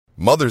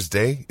Mother's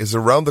Day is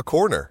around the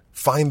corner.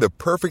 Find the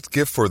perfect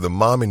gift for the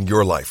mom in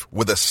your life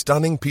with a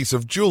stunning piece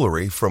of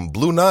jewelry from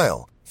Blue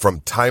Nile.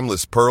 From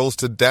timeless pearls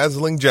to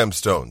dazzling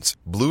gemstones,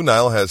 Blue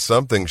Nile has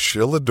something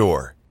she'll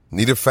adore.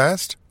 Need it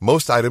fast?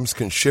 Most items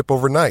can ship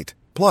overnight.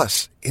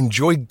 Plus,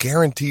 enjoy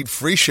guaranteed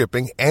free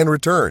shipping and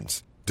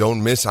returns.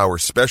 Don't miss our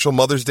special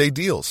Mother's Day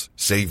deals.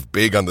 Save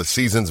big on the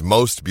season's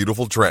most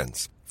beautiful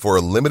trends. For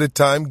a limited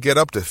time, get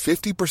up to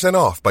 50%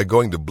 off by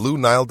going to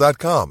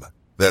BlueNile.com.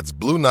 That's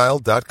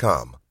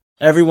BlueNile.com.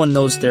 Everyone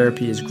knows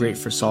therapy is great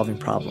for solving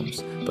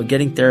problems, but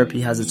getting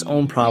therapy has its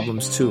own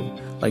problems too,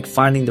 like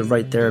finding the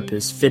right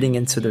therapist, fitting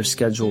into their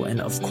schedule,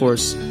 and of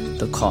course,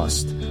 the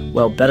cost.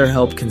 Well,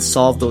 BetterHelp can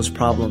solve those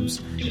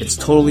problems. It's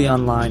totally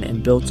online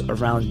and built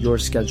around your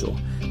schedule.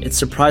 It's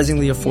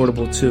surprisingly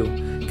affordable too.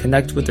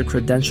 Connect with a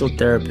credentialed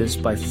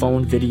therapist by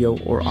phone, video,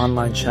 or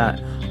online chat,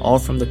 all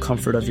from the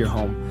comfort of your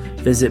home.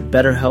 Visit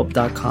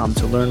BetterHelp.com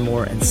to learn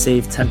more and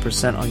save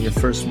 10% on your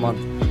first month.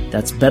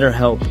 That's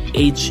BetterHelp,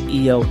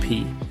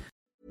 H-E-L-P.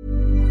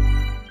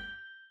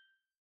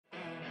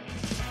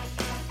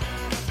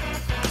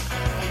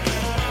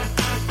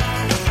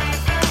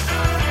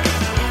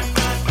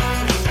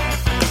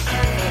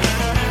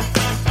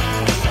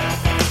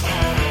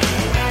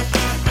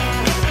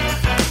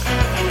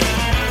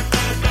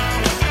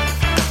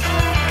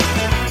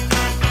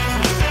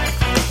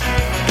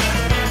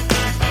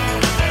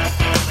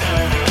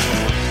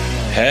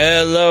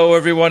 Hello,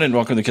 everyone, and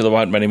welcome to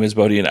Kilowatt. My name is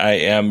Bodie, and I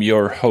am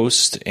your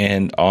host.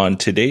 And on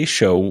today's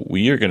show,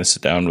 we are going to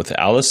sit down with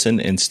Allison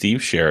and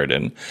Steve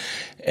Sheridan,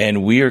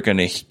 and we are going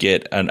to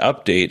get an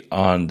update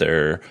on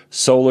their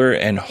solar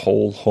and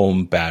whole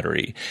home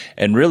battery.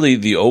 And really,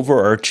 the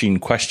overarching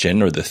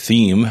question or the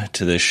theme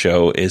to this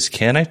show is,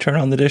 can I turn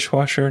on the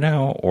dishwasher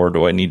now, or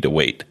do I need to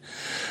wait?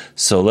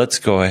 So let's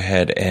go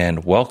ahead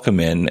and welcome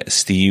in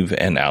Steve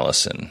and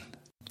Allison.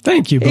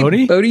 Thank you,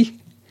 Bodie. Hey, Bodie.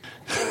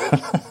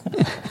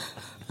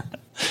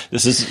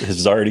 This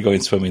is already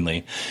going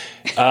swimmingly.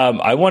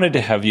 I wanted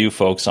to have you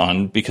folks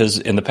on because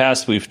in the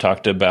past we've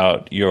talked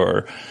about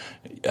your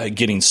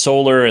getting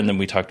solar, and then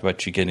we talked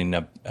about you getting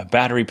a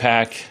battery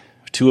pack,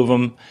 2 of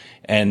them,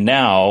 and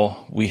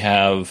now we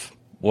have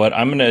what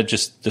I'm going to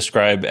just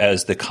describe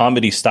as the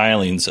comedy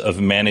stylings of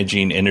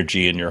managing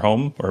energy in your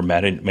home, or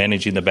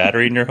managing the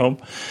battery in your home.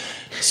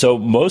 So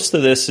most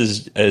of this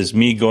is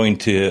me going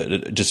to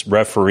just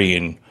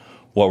refereeing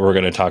what we're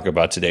going to talk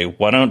about today.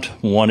 Why don't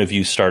one of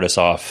you start us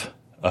off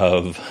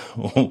of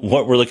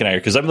what we're looking at here?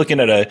 Because I'm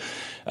looking at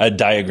a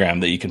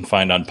diagram that you can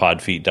find on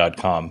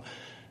podfeet.com.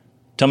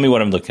 Tell me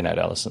what I'm looking at,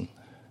 Allison.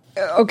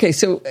 Okay,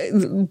 so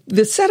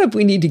the setup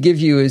we need to give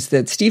you is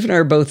that Steve and I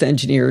are both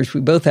engineers.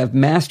 We both have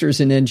masters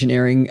in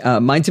engineering.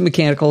 Mine's in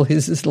mechanical,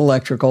 his is in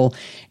electrical.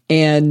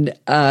 And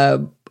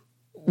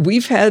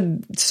we've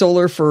had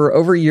solar for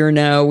over a year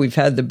now. We've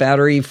had the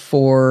battery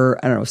for,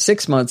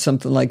 6 months,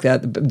 something like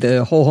that,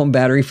 the whole home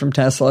battery from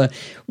Tesla.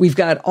 We've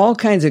got all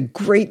kinds of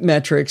great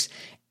metrics.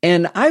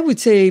 And I would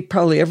say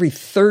probably every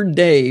third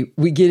day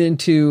we get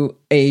into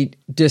a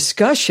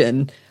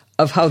discussion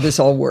of how this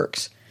all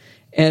works.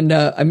 And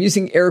I'm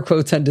using air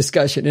quotes on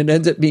discussion. It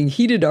ends up being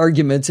heated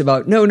arguments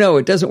about, no,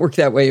 it doesn't work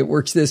that way. It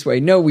works this way.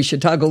 No, we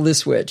should toggle this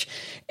switch.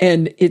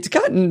 And it's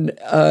gotten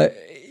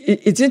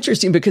it's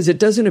interesting because it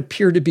doesn't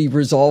appear to be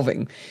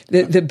resolving.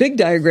 The big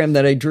diagram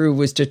that I drew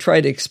was to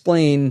try to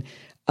explain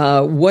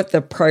what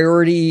the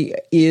priority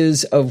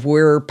is of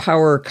where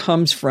power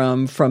comes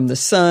from the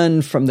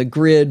sun, from the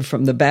grid,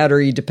 from the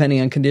battery,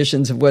 depending on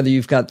conditions of whether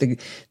you've got the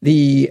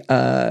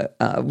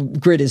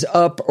grid is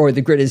up or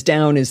the grid is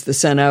down. Is the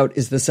sun out?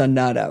 Is the sun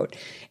not out?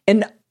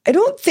 And I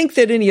don't think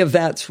that any of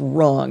that's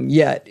wrong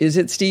yet. Is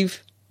it,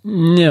 Steve?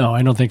 No,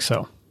 I don't think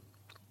so.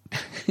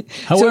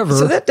 However,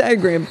 so that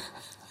diagram.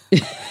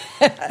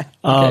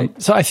 Okay.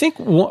 So I think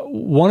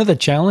one of the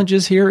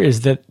challenges here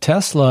is that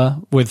Tesla,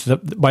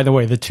 by the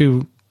way, the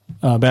 2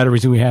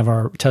 batteries that we have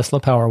are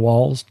Tesla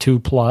Powerwalls 2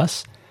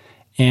 Plus,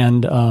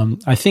 and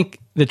I think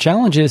the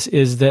challenge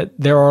is that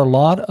there are a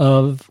lot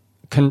of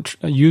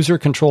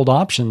user-controlled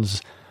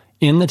options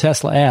in the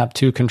Tesla app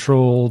to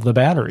control the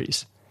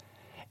batteries,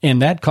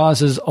 and that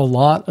causes a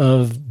lot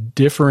of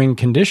differing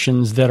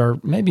conditions that are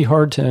maybe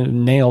hard to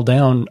nail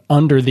down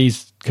under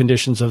these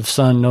conditions of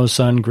sun, no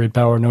sun, grid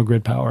power, no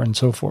grid power, and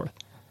so forth.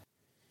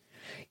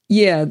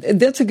 Yeah,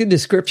 that's a good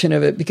description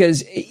of it,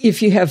 because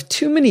if you have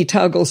too many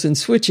toggles and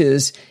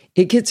switches,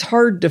 it gets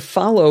hard to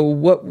follow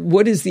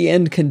what is the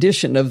end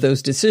condition of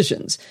those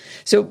decisions.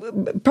 So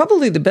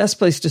probably the best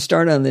place to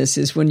start on this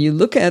is when you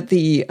look at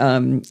the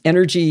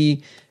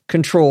energy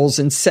controls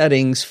and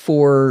settings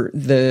for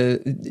the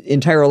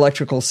entire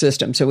electrical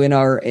system. So in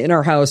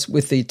our house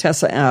with the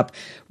Tesla app,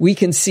 we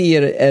can see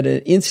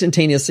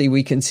instantaneously,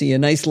 we can see a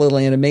nice little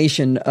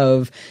animation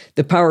of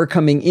the power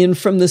coming in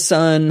from the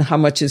sun, how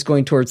much is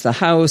going towards the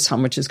house, how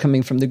much is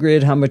coming from the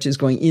grid, how much is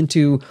going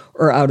into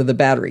or out of the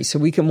battery. So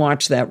we can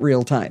watch that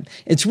real time.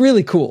 It's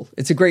really cool.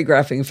 It's a great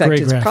graphic. In fact,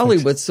 it's probably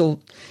what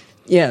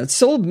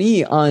sold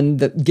me on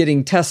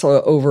getting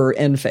Tesla over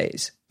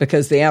Enphase,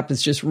 because the app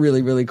is just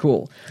really, really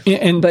cool.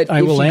 But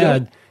I will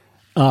add,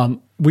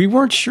 We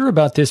weren't sure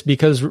about this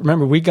because,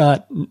 remember, we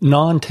got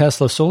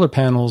non-Tesla solar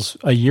panels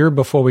a year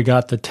before we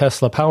got the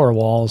Tesla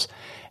Powerwalls,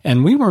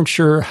 and we weren't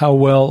sure how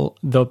well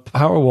the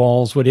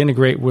Powerwalls would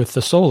integrate with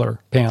the solar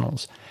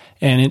panels.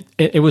 And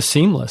it was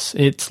seamless.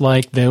 It's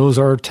like those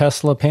are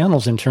Tesla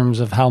panels in terms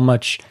of how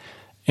much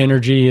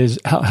energy is,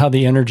 how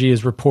the energy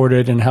is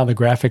reported and how the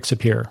graphics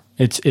appear.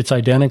 It's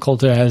identical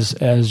to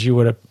as you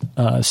would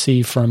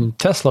see from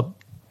Tesla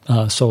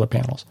solar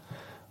panels,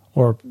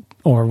 or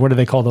what do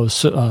they call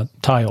those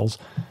tiles?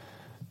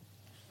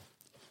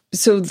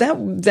 So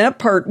that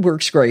part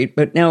works great.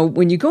 But now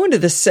when you go into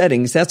the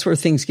settings, that's where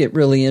things get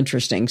really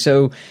interesting.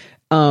 So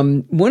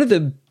one of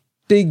the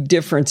big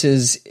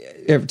differences,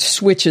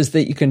 switches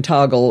that you can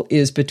toggle,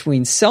 is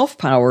between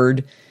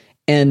self-powered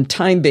and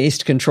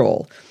time-based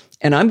control.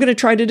 And I'm going to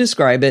try to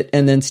describe it,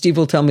 and then Steve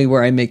will tell me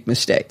where I make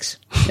mistakes.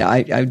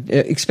 I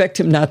expect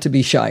him not to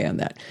be shy on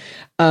that.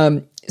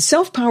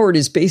 Self-powered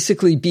is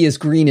basically be as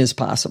green as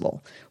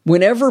possible.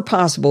 Whenever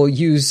possible,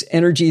 use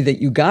energy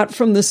that you got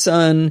from the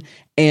sun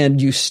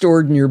and you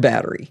stored in your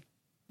battery.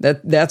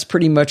 That's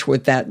pretty much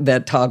what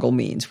that toggle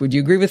means. Would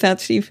you agree with that,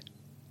 Steve?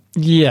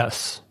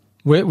 Yes.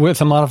 With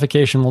a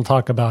modification we'll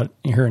talk about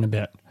here in a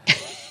bit.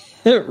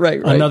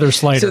 Right. Another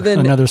slider,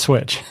 another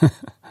switch.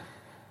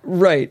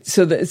 Right.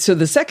 So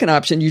the second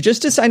option, you're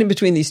just deciding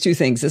between these two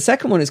things. The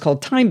second one is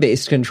called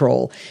time-based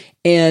control.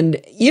 And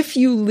if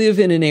you live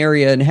in an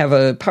area and have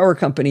a power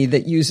company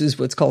that uses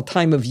what's called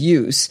time of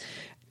use,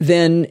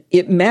 then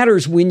it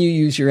matters when you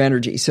use your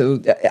energy.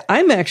 So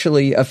I'm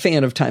actually a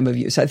fan of time of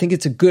use. I think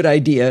it's a good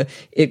idea.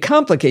 It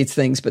complicates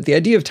things, but the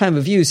idea of time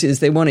of use is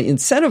they want to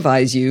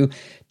incentivize you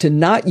to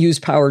not use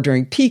power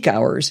during peak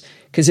hours,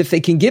 because if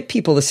they can get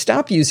people to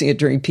stop using it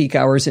during peak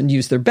hours and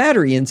use their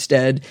battery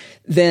instead,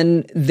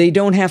 then they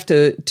don't have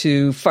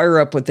to fire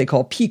up what they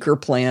call peaker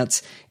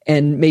plants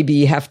and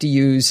maybe have to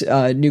use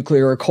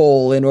nuclear or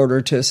coal in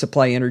order to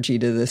supply energy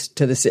to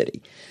the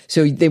city.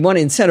 So they want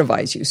to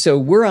incentivize you. So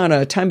we're on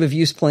a time of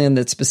use plan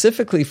that's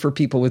specifically for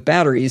people with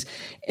batteries,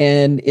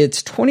 and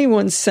it's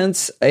 21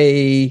 cents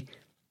a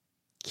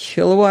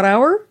kilowatt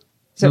hour.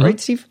 Is that right,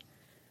 Steve?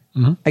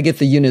 Mm-hmm. I get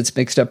the units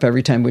mixed up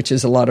every time, which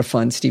is a lot of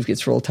fun. Steve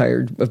gets real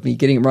tired of me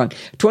getting them wrong.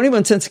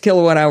 21 cents a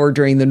kilowatt hour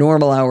during the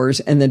normal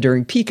hours, and then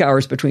during peak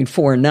hours between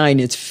 4 and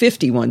 9, it's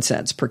 51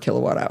 cents per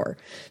kilowatt hour.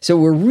 So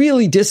we're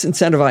really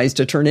disincentivized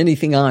to turn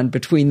anything on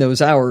between those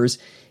hours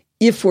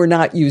if we're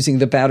not using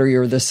the battery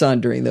or the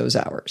sun during those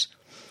hours.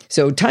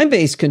 So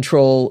time-based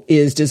control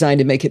is designed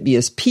to make it be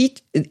as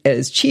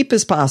cheap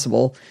as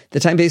possible.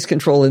 The time-based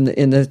control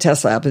in the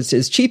Tesla app is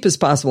as cheap as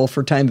possible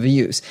for time of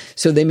use.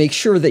 So they make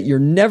sure that you're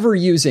never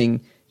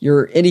using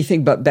your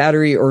anything but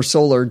battery or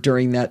solar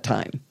during that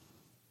time.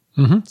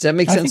 Mm-hmm. Does that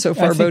make sense so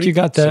far, Bodhi? I think you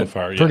got that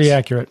pretty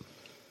accurate.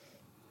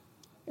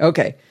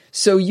 Okay.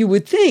 So you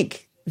would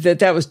think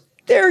that was,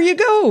 there you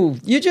go.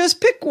 You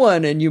just pick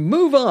one and you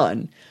move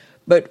on.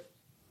 But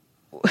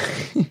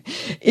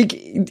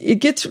it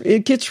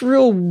gets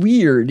real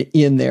weird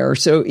in there.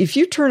 So if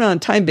you turn on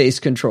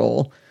time-based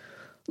control,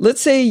 let's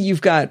say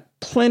you've got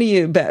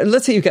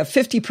let's say you've got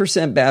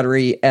 50%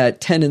 battery at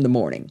 10 in the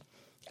morning,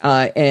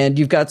 and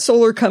you've got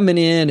solar coming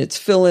in, it's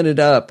filling it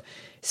up.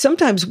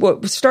 Sometimes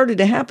what started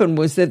to happen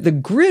was that the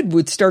grid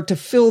would start to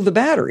fill the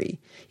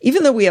battery,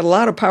 even though we had a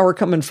lot of power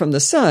coming from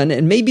the sun,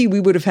 and maybe we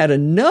would have had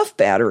enough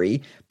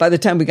battery by the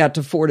time we got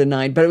to 4 to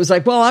 9. But it was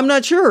like, well, I'm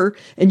not sure.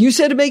 And you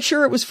said to make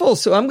sure it was full.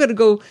 So I'm going to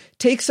go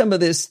take some of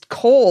this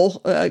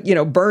coal,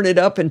 burn it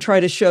up and try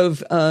to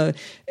shove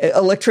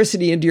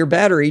electricity into your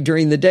battery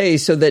during the day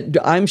so that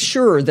I'm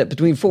sure that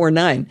between 4 and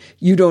 9,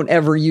 you don't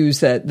ever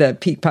use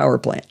that peak power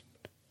plant.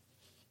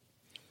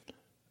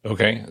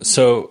 Okay.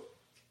 So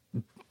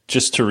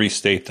just to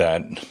restate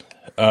that,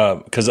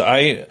 because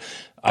I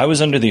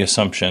was under the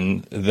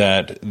assumption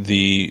that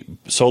the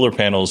solar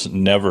panels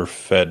never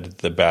fed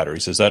the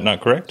batteries. Is that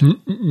not correct?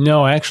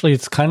 No, actually,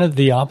 it's kind of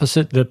the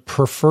opposite. The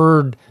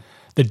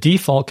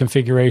default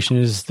configuration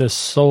is the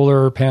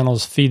solar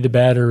panels feed the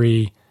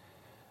battery,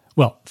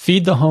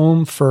 feed the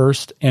home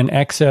first and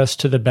access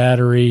to the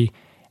battery,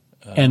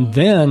 and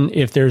then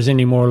if there's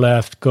any more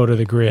left, go to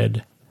the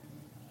grid.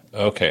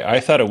 Okay, I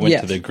thought it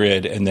went to the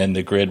grid, and then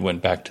the grid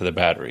went back to the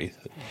battery.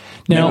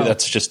 Now, maybe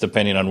that's just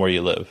depending on where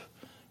you live.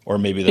 Or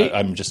maybe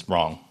I'm just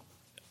wrong.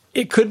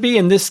 It could be,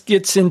 and this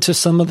gets into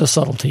some of the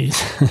subtleties.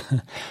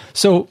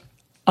 So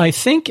I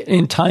think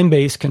in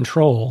time-based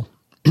control,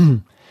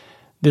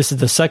 this is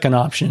the second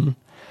option,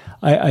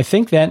 I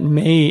think that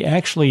may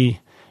actually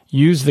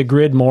use the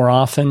grid more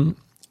often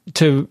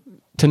to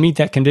meet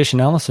that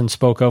condition Allison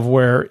spoke of,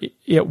 where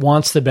it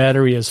wants the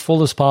battery as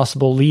full as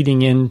possible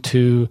leading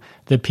into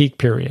the peak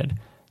period.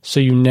 So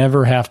you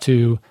never have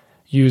to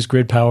use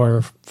grid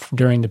power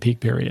during the peak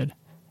period.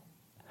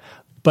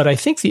 But I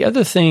think the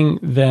other thing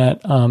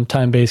that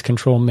time-based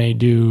control may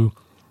do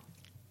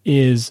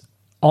is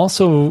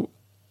also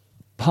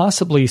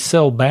possibly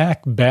sell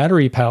back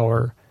battery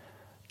power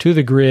to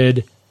the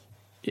grid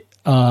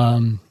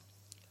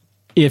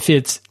if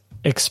it's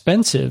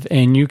expensive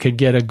and you could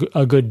get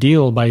a good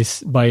deal by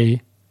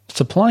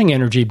supplying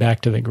energy back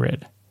to the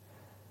grid.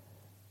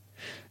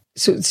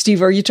 So,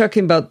 Steve, are you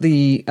talking about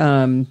the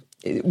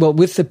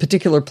with the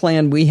particular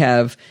plan we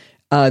have?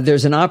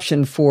 There's an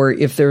option for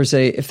if there's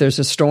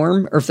a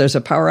storm or if there's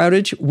a power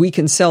outage, we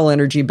can sell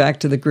energy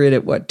back to the grid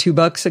at what,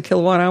 $2 a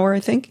kilowatt hour, I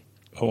think.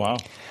 Oh wow.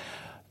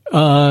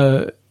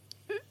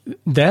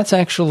 That's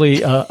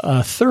actually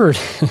a third.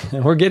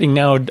 We're getting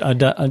now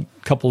a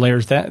couple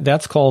layers.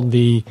 That's called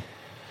the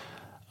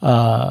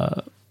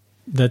Tesla.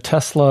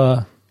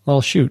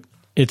 Well, shoot.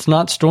 It's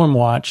not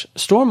Stormwatch.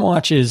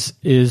 Stormwatch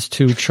is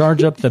to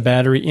charge up the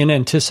battery in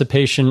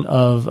anticipation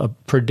of a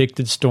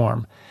predicted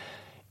storm.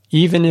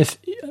 Even if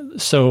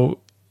so,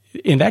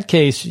 in that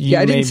case,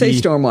 I didn't say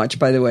Stormwatch,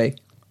 by the way.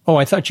 Oh,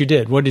 I thought you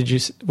did. What did you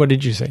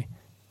say?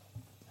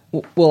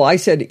 Well, I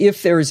said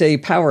if there's a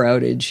power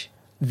outage,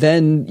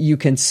 then you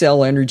can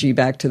sell energy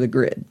back to the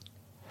grid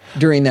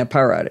during that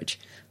power outage.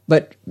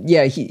 But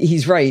yeah,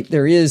 he's right.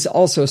 There is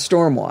also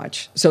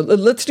Stormwatch. So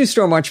let's do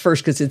Stormwatch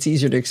first because it's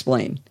easier to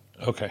explain.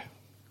 Okay.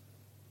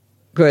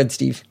 Go ahead,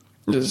 Steve.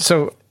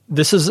 So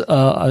this is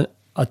a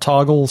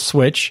toggle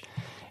switch.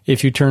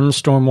 If you turn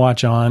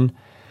Stormwatch on,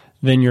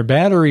 then your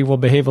battery will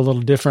behave a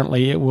little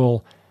differently. It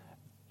will,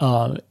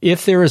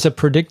 if there is a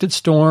predicted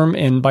storm,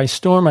 and by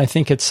storm I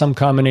think it's some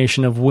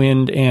combination of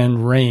wind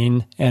and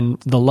rain, and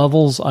the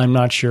levels I'm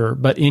not sure.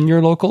 But in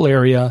your local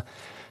area,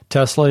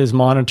 Tesla is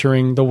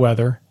monitoring the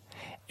weather.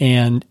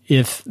 And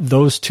if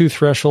those two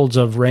thresholds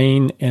of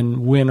rain and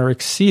wind are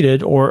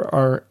exceeded or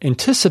are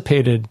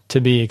anticipated to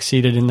be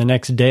exceeded in the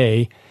next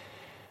day,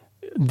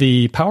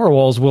 the power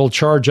walls will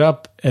charge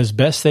up as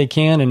best they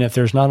can. And if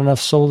there's not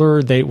enough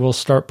solar, they will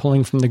start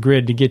pulling from the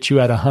grid to get you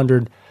at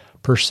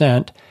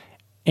 100%.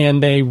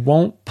 And they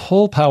won't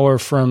pull power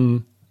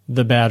from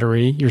the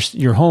battery.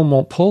 Your home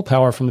won't pull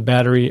power from the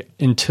battery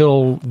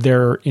until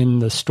they're in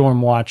the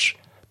Stormwatch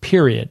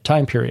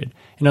time period.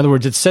 In other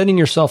words, it's setting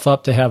yourself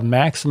up to have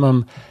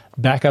maximum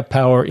backup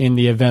power in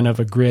the event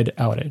of a grid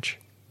outage.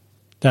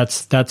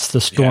 That's the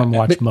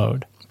Stormwatch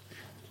mode.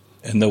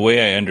 And the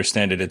way I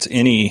understand it, it's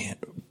any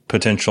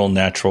potential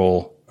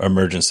natural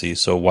emergency.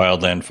 So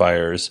wildland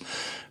fires,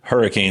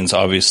 hurricanes,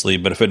 obviously.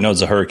 But if it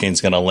knows a hurricane's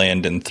going to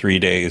land in 3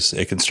 days,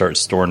 it can start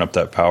storing up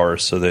that power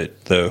so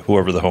that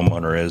whoever the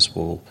homeowner is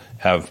will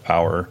have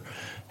power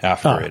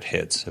after it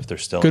hits, if they're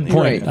still good in the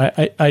point.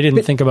 area. I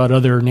didn't think about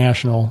other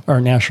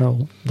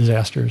national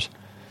disasters.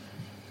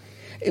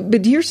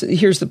 But here's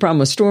the problem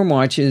with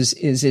Stormwatch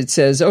is it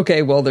says,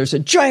 okay, well, there's a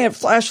giant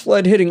flash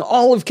flood hitting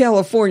all of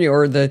California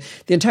or the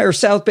entire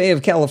South Bay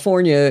of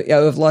California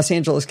of Los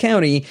Angeles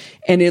County,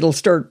 and it'll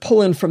start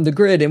pulling from the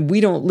grid. And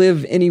we don't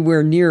live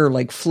anywhere near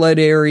like flood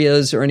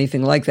areas or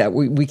anything like that.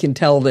 We can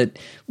tell that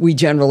we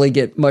generally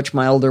get much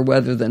milder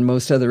weather than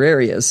most other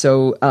areas.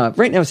 So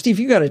right now, Steve,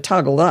 you got it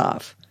toggled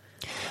off.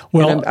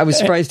 Well, I was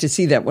surprised to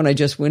see that when I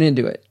just went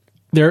into it.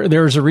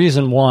 There's a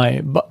reason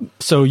why.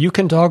 So you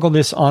can toggle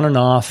this on and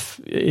off.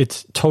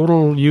 It's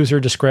total user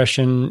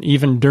discretion.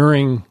 Even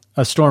during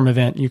a storm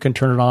event, you can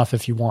turn it off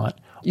if you want.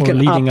 You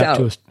can opt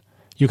out.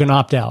 You can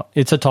opt out.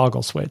 It's a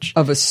toggle switch.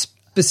 Of a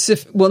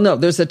specific, well, no,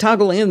 there's a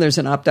toggle and there's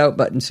an opt out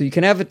button. So you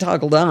can have it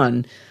toggled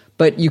on,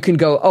 but you can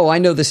go, oh, I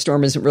know this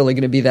storm isn't really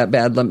going to be that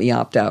bad. Let me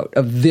opt out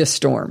of this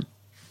storm.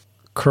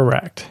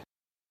 Correct.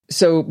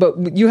 So,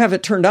 but you have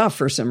it turned off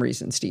for some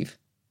reason, Steve.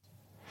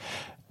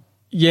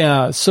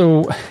 Yeah.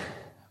 So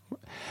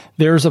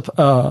there's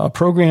a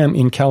program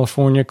in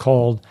California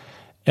called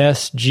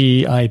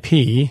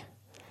SGIP,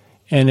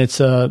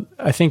 and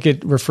I think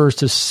it refers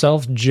to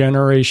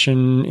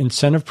Self-Generation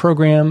Incentive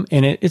Program,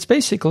 and it's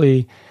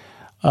basically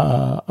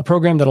a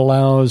program that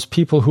allows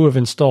people who have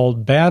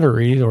installed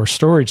batteries or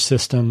storage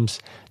systems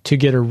to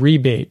get a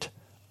rebate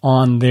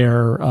on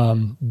their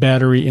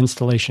battery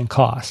installation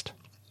cost.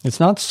 It's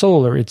not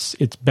solar; it's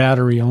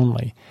battery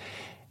only.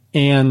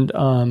 And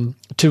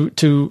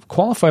to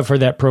qualify for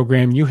that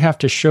program, you have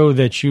to show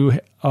that you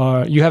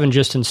haven't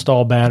just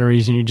installed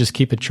batteries and you just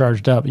keep it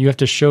charged up. You have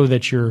to show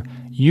that you're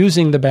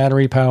using the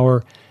battery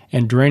power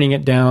and draining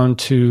it down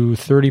to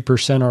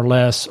 30% or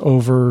less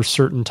over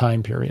certain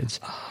time periods.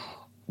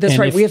 That's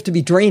right. We have to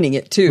be draining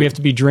it too. We have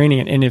to be draining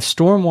it. And if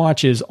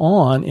Stormwatch is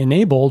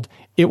enabled,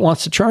 it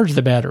wants to charge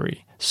the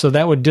battery. So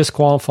that would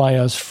disqualify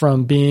us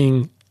from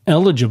being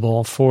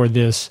eligible for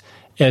this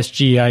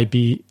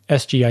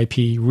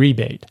SGIP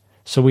rebate.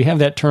 So we have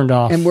that turned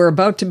off. And we're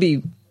about to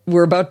be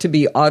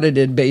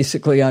audited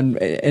basically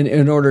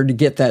in order to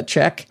get that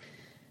check.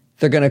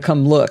 They're going to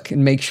come look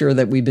and make sure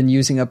that we've been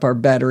using up our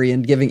battery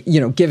and giving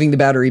the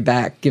battery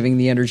back, giving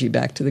the energy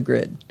back to the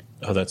grid.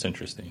 Oh, that's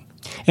interesting.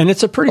 And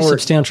it's a pretty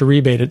substantial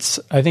rebate. It's,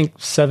 I think,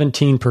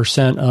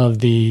 17% of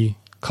the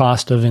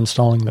cost of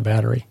installing the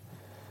battery.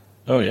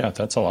 Oh, yeah,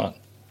 that's a lot.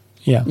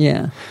 Yeah.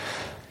 Yeah.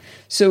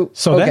 So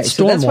that's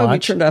why we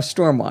turned off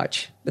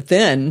Stormwatch. But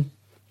then...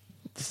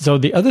 So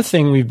the other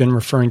thing we've been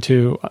referring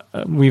to,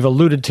 we've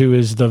alluded to,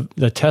 is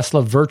the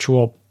Tesla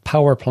virtual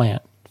power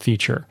plant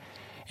feature.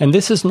 And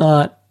this is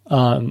not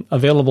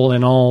available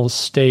in all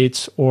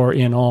states or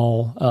in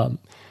all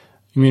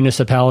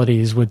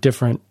municipalities with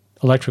different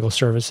electrical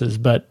services.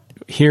 But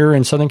here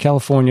in Southern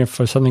California,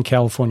 for Southern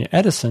California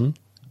Edison,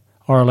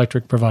 our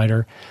electric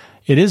provider,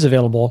 it is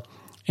available.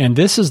 And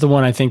this is the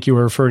one I think you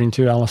were referring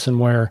to, Allison,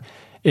 where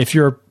if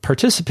you're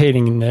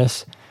participating in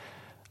this,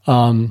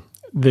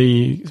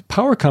 the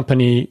power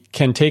company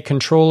can take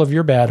control of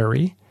your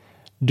battery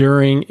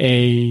during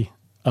a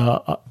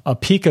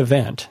peak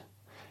event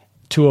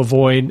to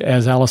avoid,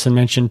 as Allison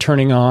mentioned,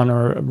 turning on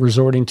or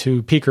resorting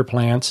to peaker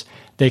plants.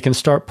 They can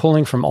start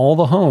pulling from all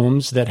the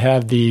homes that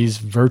have these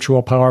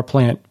virtual power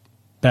plant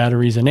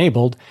batteries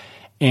enabled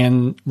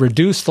and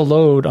reduce the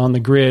load on the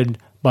grid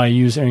by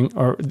using,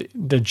 or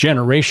the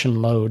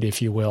generation load,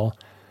 if you will,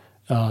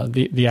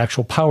 the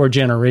actual power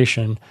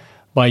generation,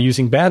 by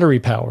using battery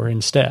power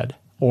instead,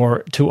 or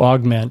to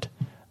augment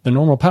the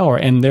normal power,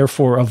 and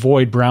therefore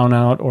avoid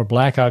brownout or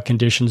blackout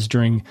conditions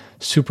during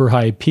super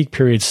high peak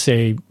periods,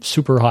 say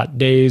super hot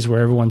days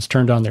where everyone's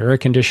turned on their air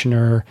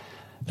conditioner,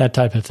 that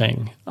type of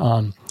thing.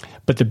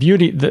 But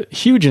the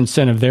huge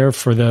incentive there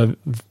for the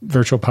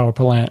virtual power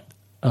plant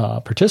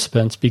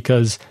participants,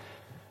 because,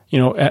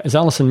 as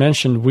Allison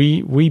mentioned,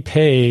 we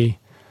pay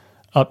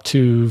up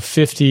to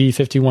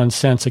 51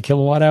 cents a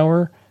kilowatt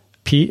hour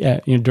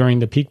during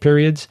the peak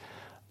periods.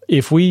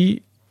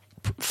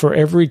 For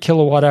every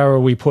kilowatt hour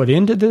we put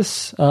into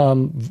this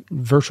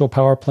virtual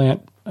power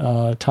plant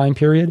time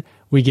period,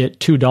 we get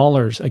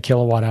 $2 a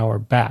kilowatt hour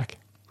back.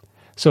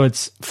 So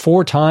it's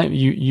 4 times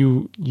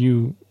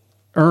you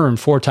earn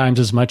 4 times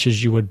as much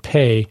as you would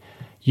pay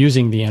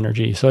using the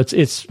energy. So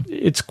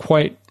it's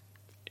quite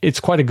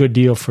a good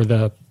deal for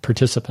the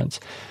participants.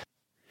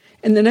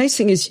 And the nice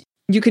thing is,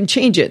 you can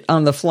change it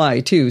on the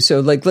fly too.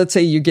 So like, let's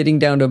say you're getting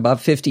down to about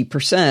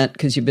 50%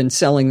 because you've been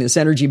selling this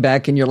energy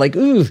back and you're like,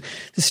 ooh,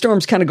 the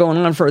storm's kind of going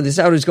on, for this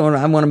outage going on.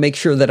 I want to make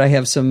sure that I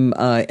have some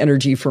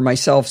energy for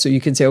myself. So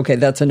you can say, okay,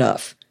 that's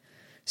enough.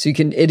 So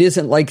it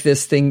isn't like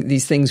these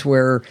things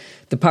where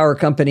the power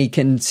company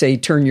can say,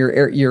 turn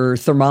your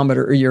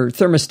thermometer or your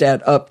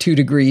thermostat up 2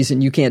 degrees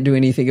and you can't do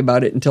anything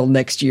about it until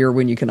next year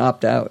when you can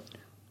opt out.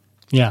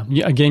 Yeah.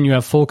 Again, you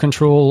have full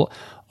control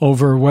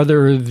over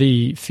whether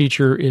the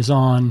feature is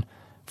on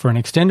for an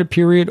extended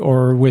period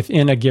or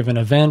within a given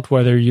event,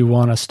 whether you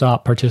want to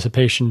stop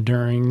participation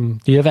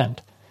during the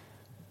event.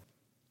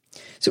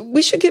 So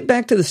we should get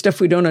back to the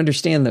stuff we don't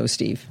understand, though,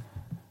 Steve.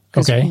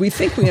 Okay. We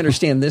think we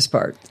understand this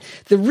part.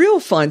 The real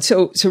fun,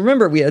 so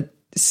remember, we had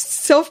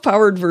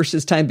self-powered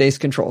versus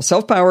time-based control.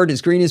 Self-powered,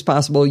 as green as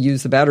possible,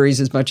 use the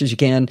batteries as much as you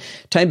can.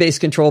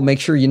 Time-based control, make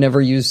sure you never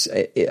use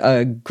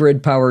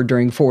grid power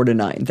during 4 to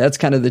 9. That's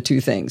kind of the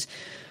two things.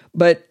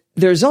 But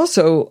there's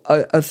also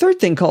a third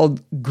thing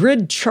called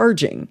grid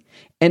charging,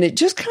 and it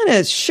just kind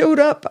of showed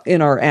up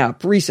in our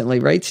app recently,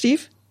 right,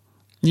 Steve?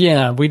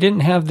 Yeah, we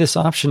didn't have this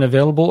option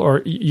available,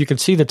 or you could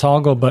see the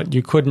toggle, but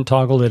you couldn't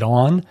toggle it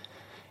on.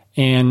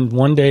 And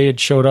one day it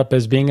showed up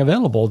as being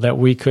available, that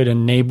we could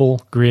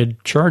enable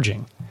grid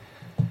charging.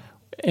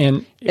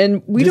 And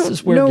we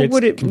don't know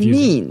what it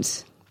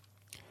means.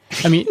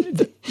 I mean,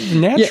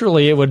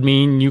 naturally, It would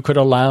mean you could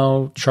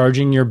allow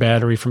charging your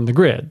battery from the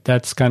grid.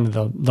 That's kind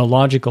of the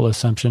logical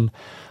assumption.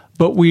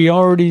 But we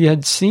already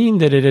had seen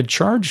that it had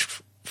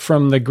charged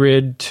from the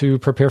grid to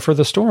prepare for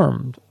the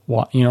storm,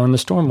 in the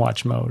storm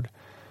watch mode,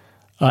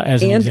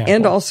 as an example.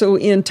 And also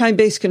in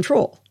time-based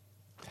control.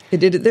 It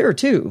did it there,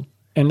 too.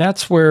 And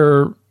that's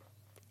where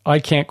I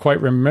can't quite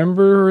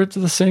remember it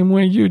the same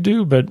way you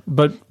do, but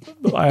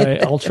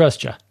I'll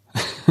trust you.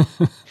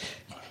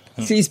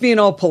 See, he's being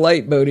all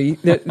polite, Bodie.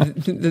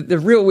 The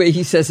real way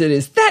he says it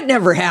is, that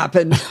never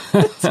happened.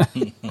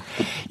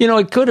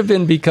 It could have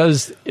been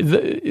because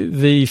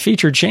the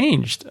feature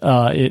changed.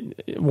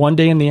 One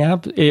day in the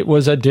app, it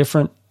was a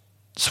different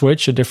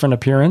switch, a different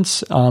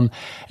appearance. And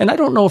I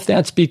don't know if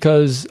that's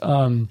because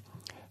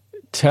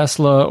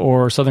Tesla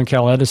or Southern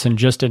Cal Edison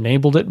just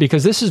enabled it,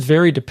 because this is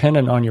very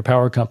dependent on your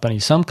power company.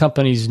 Some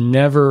companies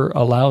never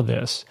allow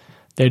this.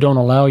 They don't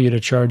allow you to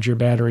charge your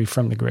battery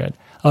from the grid.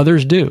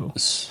 Others do.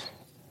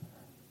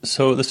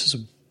 So this is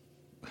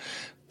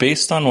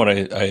based on what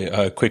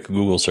a quick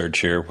Google search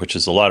here, which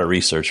is a lot of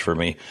research for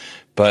me.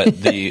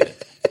 But the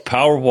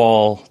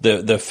Powerwall,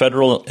 the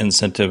federal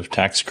incentive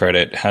tax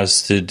credit,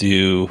 has to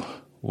do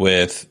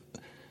with,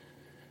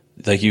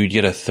 like, you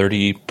get a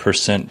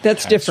 30%.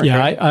 That's different.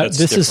 Yeah,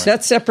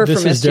 that's separate from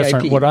SGIP. This is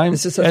different.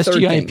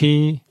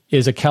 SGIP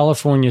is a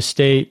California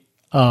state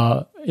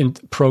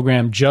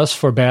program just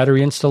for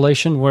battery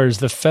installation, whereas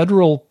the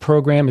federal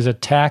program is a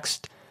tax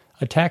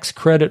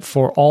credit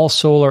for all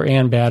solar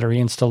and battery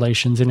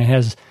installations, and it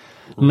has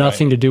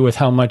nothing to do with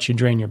how much you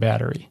drain your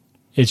battery.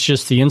 It's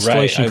just the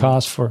installation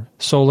cost for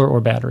solar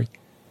or battery.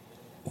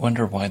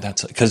 Wonder why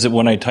that's, because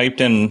when I typed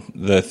in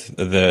the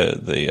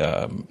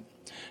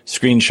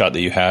screenshot that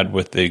you had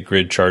with the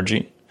grid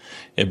charging,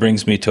 it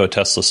brings me to a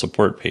Tesla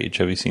support page.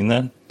 Have you seen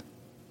that?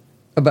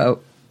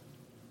 About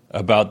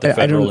the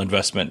federal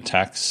investment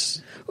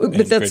tax.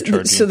 But that's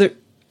grid charging.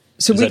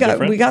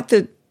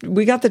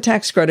 We got the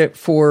tax credit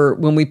for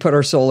when we put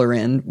our solar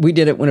in. We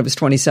did it when it was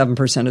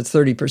 27%. It's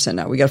 30%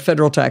 now. We got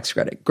federal tax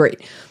credit.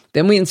 Great.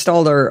 Then we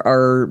installed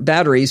our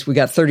batteries. We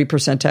got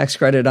 30% tax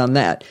credit on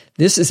that.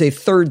 This is a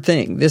third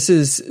thing. This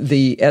is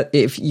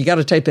if you got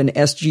to type in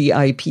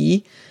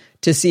SGIP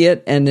to see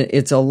it, and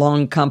it's a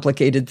long,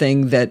 complicated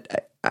thing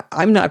that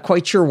I'm not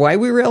quite sure why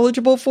we were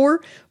eligible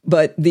for,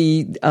 but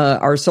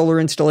our solar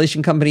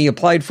installation company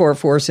applied for it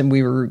for us, and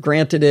we were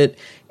granted it,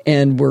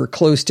 and we're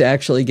close to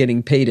actually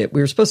getting paid it.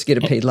 We were supposed to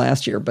get it paid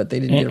last year, but they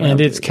didn't get around to it.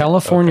 And it's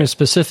California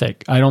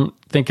specific. I don't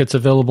think it's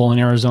available in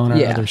Arizona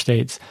or other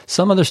states.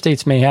 Some other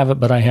states may have it,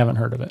 but I haven't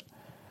heard of it.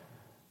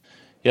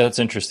 Yeah, that's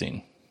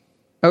interesting.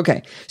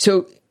 Okay,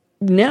 so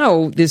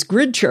now this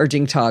grid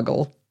charging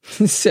toggle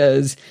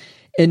says,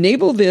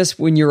 enable this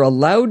when you're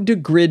allowed to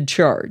grid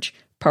charge.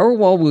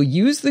 Powerwall will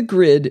use the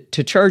grid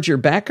to charge your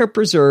backup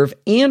reserve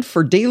and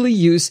for daily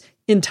use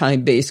in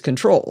time-based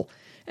control.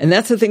 And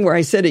that's the thing where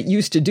I said it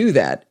used to do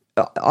that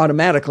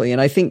automatically. And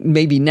I think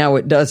maybe now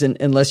it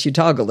doesn't unless you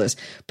toggle this.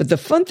 But the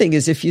fun thing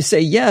is if you say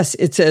yes,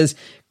 it says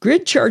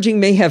grid charging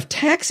may have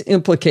tax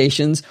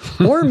implications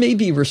or may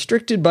be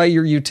restricted by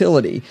your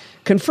utility.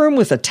 Confirm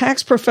with a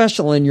tax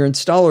professional and your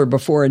installer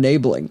before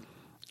enabling.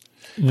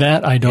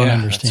 That I don't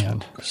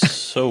understand.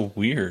 So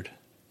weird.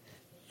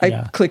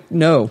 I clicked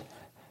no.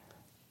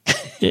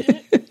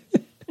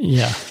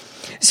 Yeah.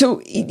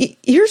 So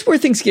here's where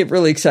things get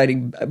really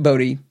exciting,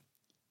 Bodie.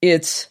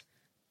 It's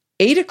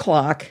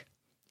 8:00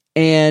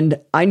 and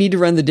I need to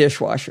run the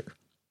dishwasher.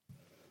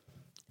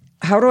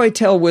 How do I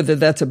tell whether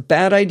that's a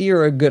bad idea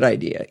or a good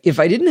idea? If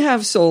I didn't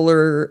have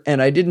solar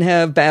and I didn't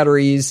have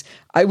batteries,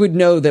 I would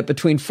know that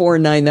between 4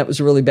 and 9, that was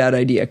a really bad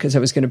idea because I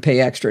was going to pay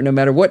extra. No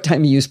matter what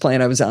time of use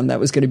plan I was on, that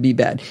was going to be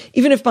bad.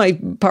 Even if my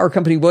power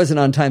company wasn't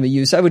on time of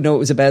use, I would know it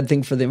was a bad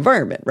thing for the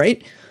environment,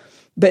 right?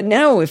 But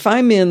now if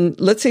I'm in,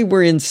 let's say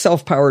we're in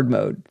self-powered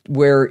mode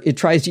where it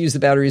tries to use the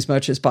battery as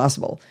much as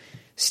possible.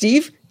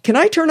 Steve, can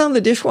I turn on the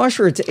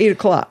dishwasher? It's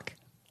 8:00.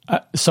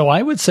 So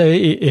I would say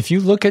if you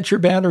look at your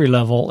battery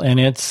level and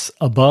it's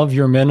above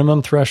your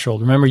minimum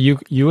threshold, remember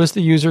you as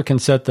the user can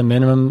set the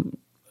minimum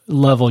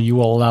level you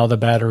will allow the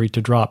battery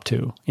to drop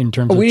to in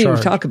terms of charge. We didn't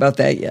even talk about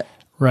that yet.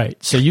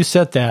 Right. So you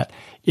set that.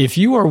 If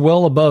you are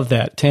well above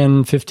that,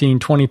 10, 15,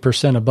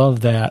 20%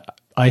 above that,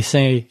 I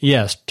say,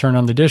 yes, turn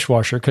on the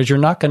dishwasher because you're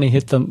not going to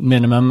hit the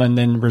minimum and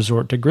then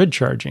resort to grid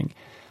charging.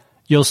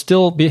 You'll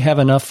still have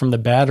enough from the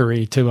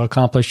battery to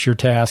accomplish your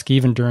task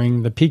even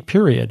during the peak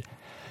period.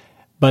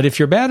 But if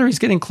your battery's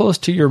getting close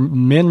to your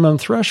minimum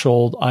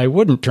threshold, I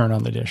wouldn't turn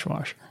on the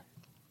dishwasher.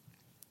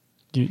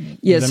 So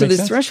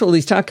this threshold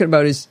he's talking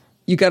about is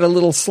you got a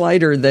little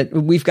slider that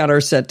we've got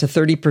our set to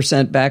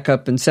 30%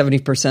 backup and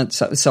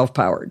 70%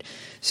 self-powered.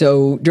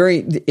 So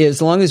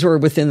as long as we're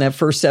within that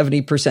first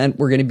 70%,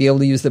 we're going to be able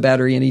to use the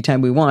battery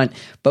anytime we want.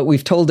 But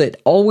we've told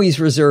it always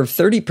reserve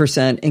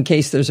 30% in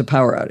case there's a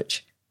power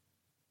outage.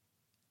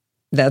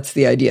 That's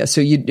the idea.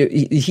 So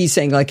he's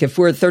saying like if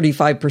we're at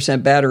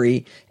 35%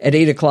 battery at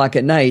 8:00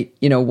 at night,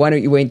 why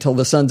don't you wait until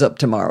the sun's up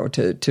tomorrow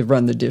to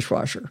run the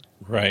dishwasher?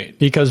 Right.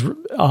 Because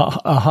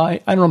I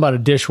don't know about a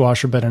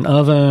dishwasher, but an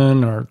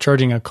oven or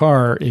charging a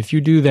car, if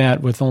you do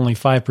that with only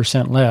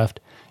 5% left,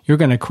 you're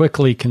going to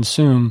quickly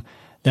consume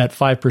that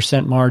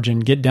 5%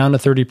 margin, get down to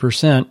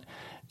 30%.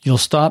 You'll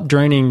stop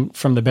draining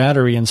from the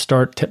battery and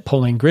start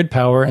pulling grid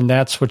power, and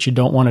that's what you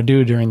don't want to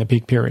do during the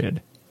peak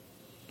period.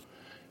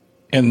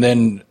 And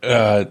then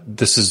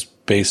this is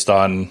based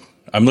on,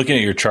 I'm looking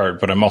at your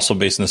chart, but I'm also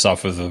basing this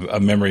off of a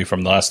memory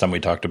from the last time we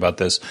talked about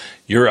this.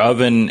 Your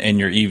oven and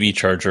your EV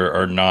charger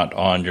are not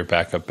on your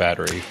backup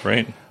battery,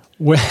 right?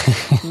 Well,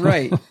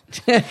 right.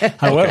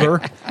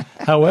 However,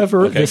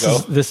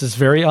 this is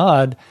very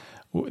odd.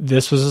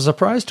 This was a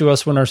surprise to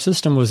us when our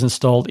system was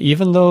installed.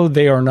 Even though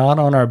they are not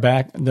on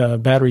the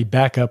battery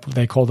backup,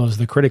 they call those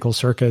the critical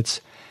circuits,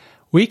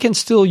 we can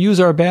still use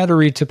our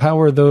battery to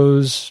power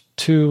those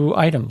two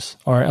items,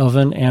 our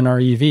oven and our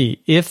EV,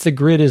 if the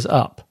grid is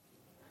up.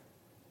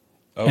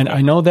 Okay. And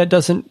I know that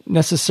doesn't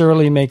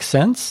necessarily make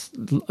sense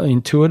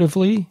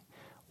intuitively.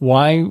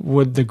 Why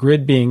would the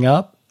grid being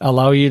up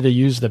allow you to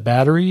use the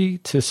battery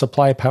to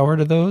supply power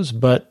to those?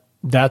 But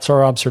that's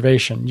our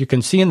observation. You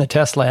can see in the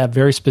test lab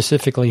very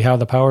specifically how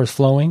the power is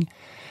flowing.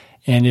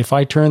 And if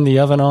I turn the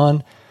oven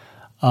on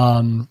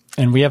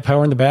and we have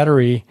power in the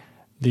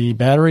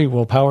battery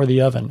will power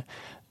the oven.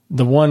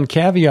 The one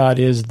caveat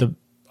is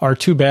our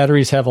two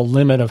batteries have a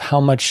limit of how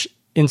much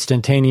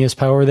instantaneous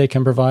power they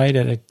can provide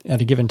at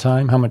a given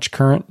time, how much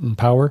current and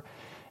power,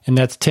 and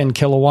that's 10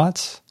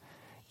 kilowatts.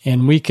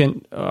 And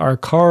our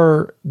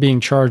car being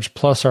charged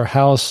plus our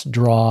house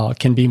draw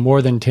can be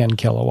more than 10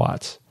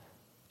 kilowatts,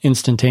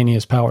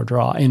 instantaneous power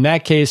draw. In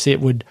that case, it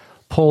would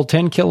pull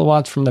 10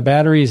 kilowatts from the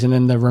batteries, and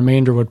then the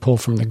remainder would pull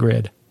from the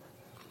grid.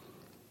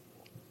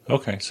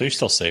 Okay, so you're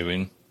still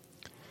saving.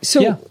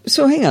 So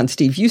hang on,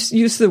 Steve. You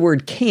used the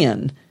word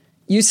can.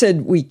 You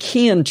said we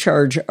can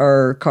charge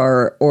our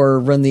car or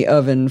run the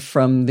oven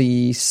from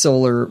the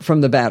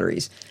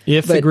batteries.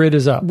 If the grid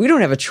is up. We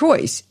don't have a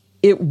choice.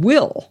 It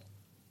will,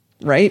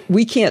 right?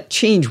 We can't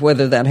change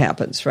whether that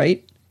happens,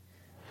 right?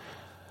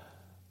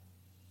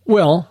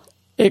 Well,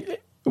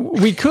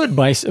 we could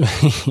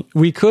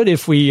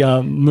if we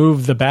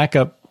move the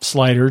backup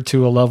slider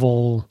to a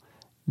level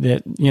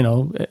that,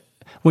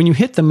 when you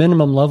hit the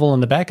minimum level in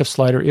the backup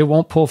slider, it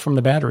won't pull from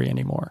the battery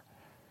anymore.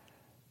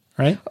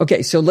 right?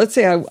 Okay, so let's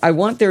say I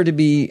want there to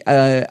be,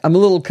 I'm a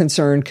little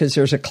concerned because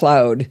there's a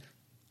cloud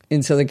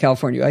in Southern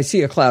California. I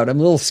see a cloud. I'm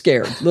a little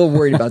scared, a little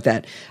worried about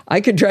that.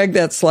 I could drag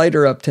that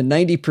slider up to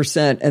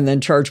 90% and then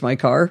charge my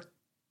car,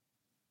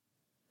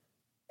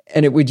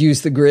 and it would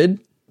use the grid.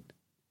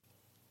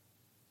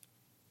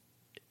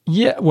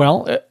 Yeah,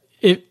 well,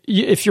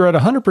 if you're at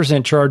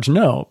 100% charge,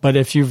 no. But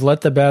if you've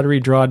let the battery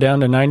draw down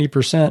to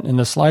 90% and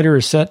the slider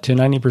is set to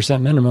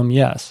 90% minimum,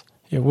 yes,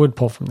 it would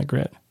pull from the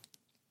grid.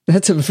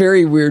 That's a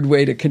very weird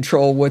way to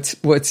control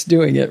what's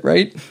doing it,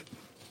 right?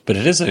 But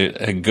it is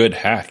a good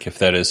hack if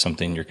that is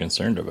something you're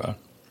concerned about.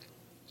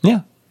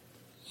 Yeah.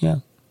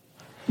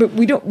 But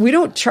we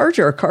don't charge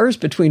our cars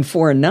between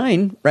 4 and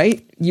 9,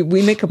 right?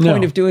 We make a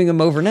point of doing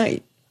them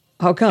overnight.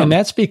 How come? And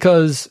that's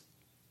because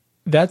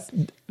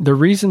the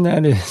reason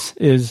that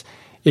is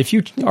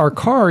our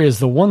car is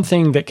the one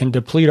thing that can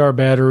deplete our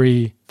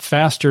battery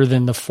faster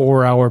than the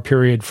 4-hour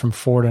period from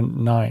 4 to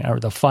 9, or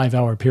the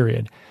 5-hour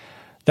period.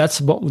 That's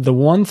the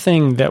one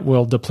thing that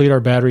will deplete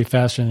our battery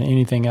faster than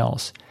anything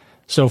else.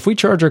 So if we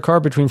charge our car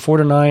between 4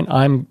 to 9,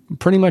 I'm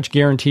pretty much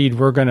guaranteed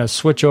we're going to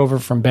switch over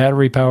from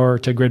battery power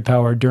to grid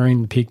power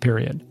during the peak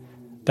period.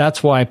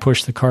 That's why I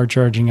push the car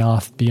charging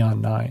off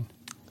beyond 9.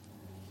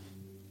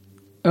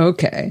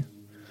 Okay.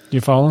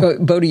 You follow?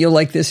 Bodhi, you'll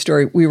like this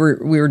story. We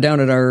were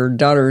down at our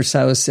daughter's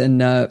house,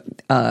 and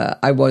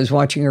I was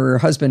watching her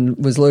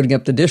husband was loading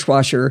up the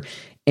dishwasher,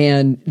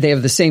 and they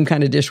have the same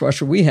kind of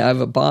dishwasher we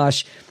have, a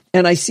Bosch.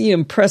 And I see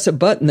him press a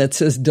button that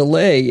says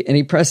delay, and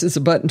he presses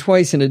the button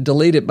twice, and it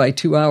delayed it by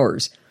 2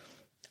 hours.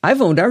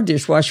 I've owned our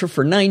dishwasher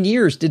for 9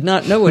 years, did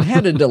not know it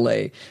had a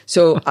delay.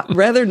 So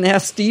rather than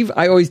ask Steve,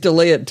 I always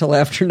delay it until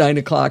after 9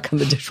 o'clock on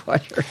the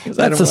dishwasher.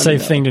 That's a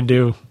safe thing to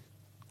do.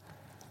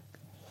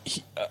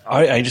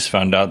 I just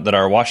found out that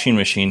our washing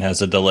machine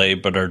has a delay,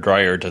 but our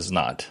dryer does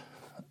not.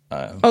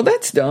 Oh,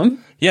 that's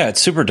dumb. Yeah,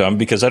 it's super dumb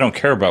because I don't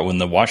care about when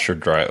the washer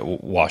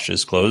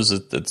washes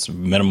closed. It's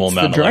minimal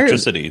amount of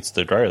electricity. It's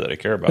the dryer that I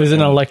care about. Is it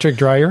an electric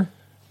dryer?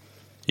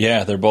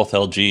 Yeah, they're both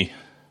LG.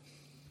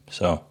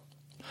 So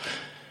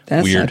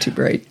that's weird. Not too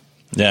great.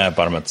 Yeah, I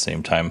bought them at the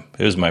same time.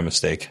 It was my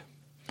mistake.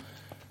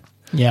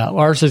 Yeah,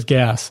 ours is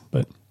gas.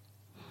 But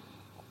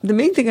the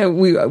main thing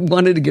we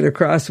wanted to get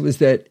across was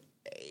that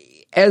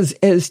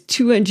as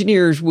two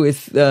engineers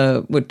with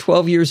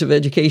 12 years of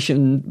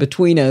education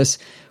between us,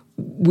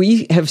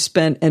 we have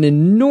spent an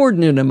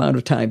inordinate amount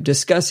of time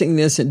discussing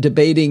this and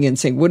debating and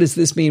saying, what does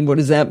this mean? What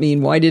does that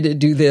mean? Why did it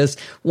do this?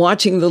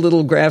 Watching the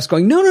little graphs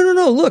going, no,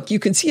 look, you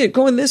can see it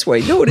going this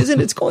way. No, it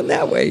isn't. It's going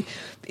that way.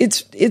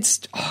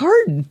 It's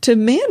hard to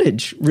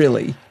manage,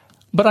 really.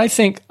 But I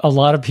think a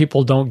lot of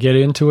people don't get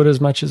into it as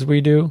much as we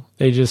do.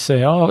 They just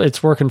say, oh,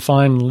 it's working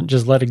fine,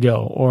 just let it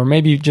go. Or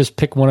maybe just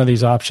pick one of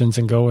these options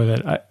and go with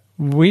it.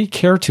 We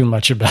care too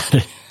much about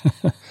it.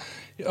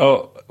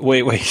 Oh,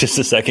 wait, just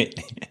a second.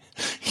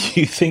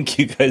 You think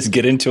you guys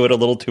get into it a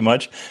little too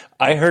much?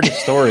 I heard a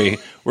story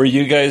where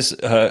you guys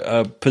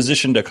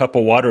positioned a cup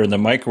of water in the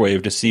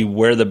microwave to see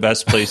where the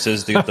best place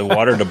is to get the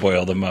water to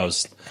boil the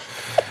most.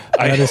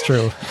 That is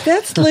true.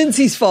 That's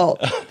Lindsay's fault.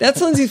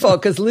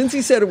 Because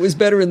Lindsay said it was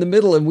better in the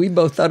middle, and we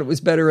both thought it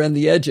was better on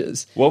the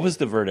edges. What was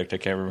the verdict? I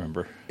can't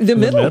remember. The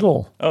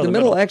middle. Oh, the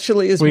middle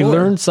actually is we more.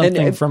 Learned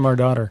something from our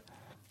daughter.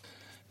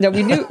 Now,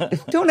 we knew,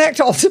 don't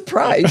act all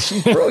surprised.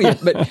 She's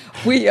brilliant. But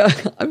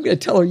I'm going to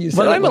tell her you said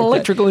But I'm an like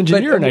electrical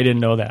engineer, and I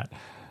didn't know that.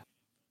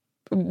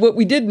 What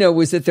we did know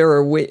was that there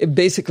are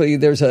basically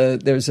there's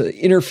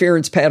a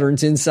interference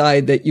patterns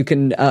inside that you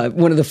can.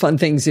 One of the fun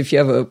things, if you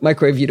have a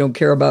microwave you don't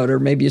care about, or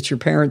maybe it's your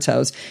parents'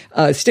 house,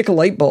 stick a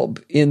light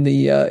bulb in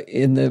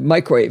the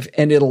microwave,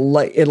 and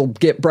it'll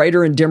get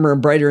brighter and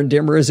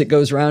dimmer as it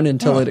goes around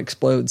until it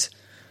explodes.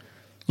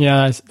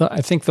 Yeah,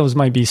 I think those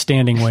might be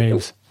standing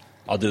waves.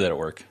 I'll do that at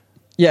work.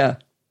 Yeah.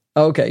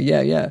 Okay.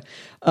 Yeah.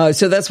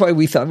 So that's why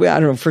we thought, I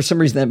don't know, for some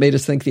reason that made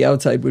us think the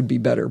outside would be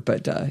better.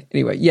 But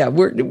anyway, yeah,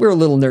 we're a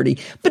little nerdy.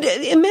 But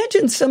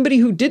imagine somebody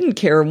who didn't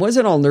care and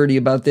wasn't all nerdy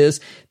about this.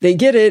 They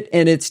get it,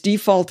 and it's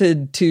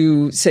defaulted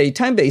to, say,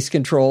 time-based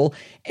control,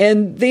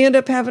 and they end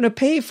up having to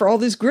pay for all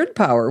this grid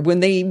power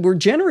when they were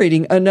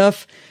generating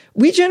enough.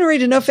 We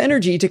generate enough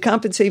energy to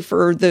compensate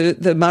for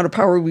the amount of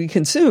power we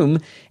consume,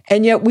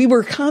 and yet we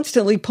were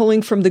constantly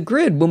pulling from the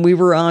grid when we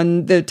were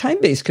on the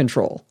time-based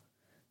control.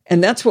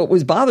 And that's what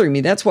was bothering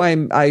me. That's why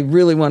I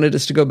really wanted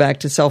us to go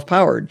back to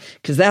self-powered,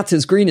 because that's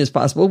as green as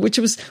possible, which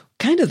was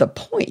kind of the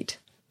point.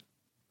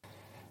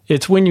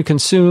 It's when you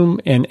consume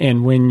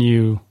and when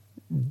you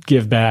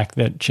give back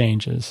that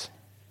changes.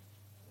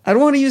 I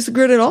don't want to use the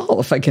grid at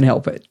all if I can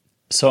help it.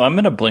 So I'm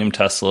going to blame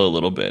Tesla a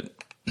little bit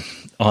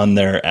on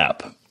their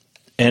app.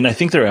 And I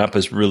think their app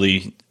is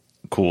really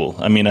cool.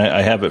 I mean,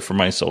 I have it for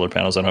my solar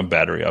panels. I don't have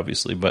battery,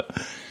 obviously, but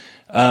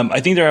I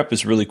think their app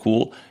is really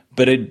cool.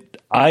 But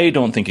I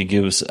don't think it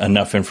gives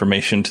enough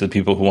information to the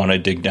people who want to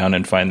dig down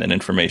and find that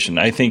information.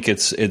 I think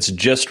it's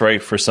just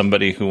right for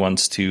somebody who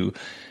wants to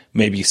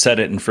maybe set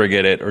it and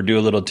forget it or do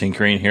a little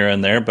tinkering here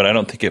and there. But I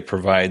don't think it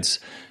provides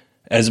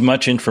as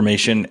much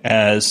information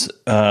as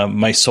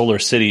my Solar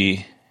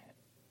City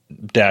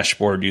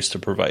dashboard used to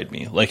provide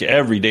me. Like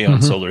every day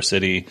on Solar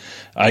City,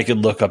 I could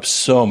look up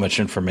so much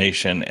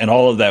information, and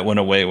all of that went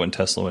away when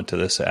Tesla went to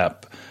this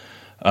app.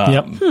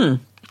 I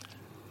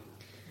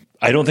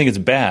don't think it's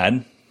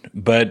bad,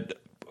 but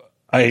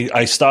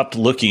I stopped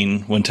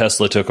looking when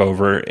Tesla took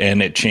over,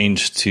 and it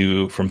changed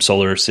from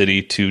Solar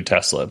City to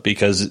Tesla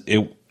because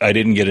I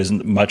didn't get as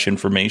much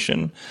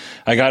information.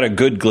 I got a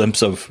good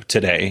glimpse of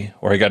today,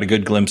 or I got a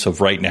good glimpse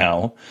of right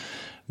now,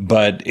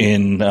 but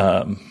in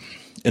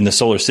the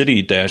Solar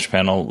City dash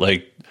panel,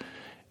 like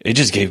he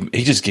just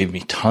gave me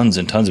tons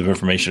and tons of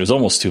information. It was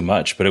almost too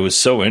much, but it was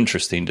so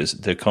interesting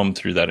to comb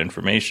through that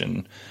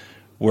information.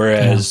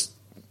 Whereas,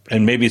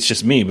 and maybe it's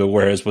just me, but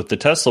whereas with the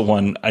Tesla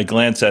one, I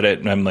glance at it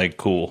and I'm like,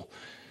 cool,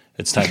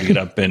 it's time to get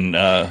up and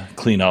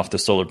clean off the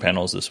solar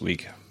panels this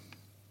week.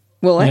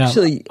 Well,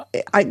 actually,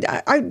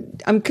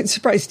 I'm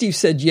surprised Steve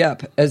said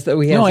 "yep" as though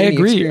he has any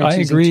experience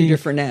using two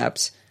different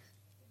apps.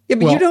 Yeah,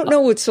 but you don't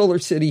know what Solar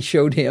City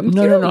showed him.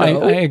 No.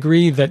 I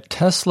agree that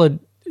Tesla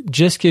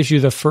just gives you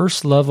the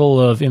first level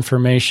of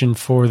information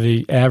for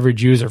the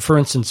average user. For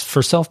instance,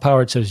 for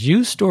self-power, it says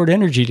use stored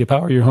energy to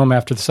power your home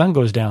after the sun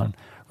goes down.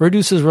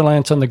 Reduces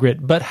reliance on the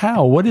grid. But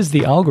how? What is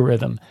the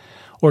algorithm?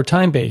 Or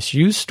time-based.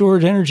 Use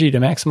stored energy to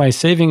maximize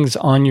savings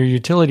on your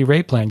utility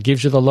rate plan.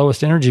 Gives you the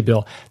lowest energy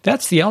bill.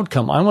 That's the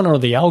outcome. I want to know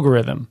the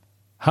algorithm.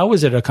 How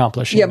is it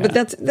accomplishing that?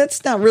 But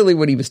that's not really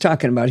what he was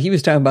talking about. He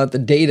was talking about the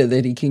data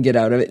that he can get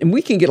out of it. And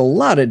we can get a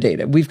lot of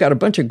data. We've got a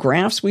bunch of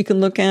graphs we can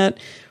look at.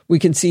 We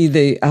can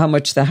see how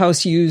much the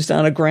house used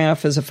on a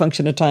graph as a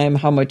function of time,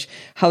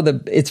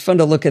 it's fun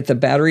to look at the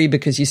battery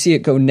because you see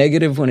it go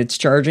negative when it's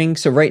charging.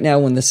 So right now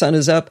when the sun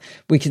is up,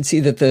 we can see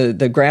that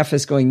the graph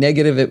is going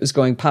negative. It was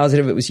going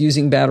positive. It was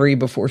using battery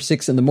before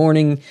 6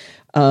 a.m.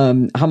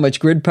 How much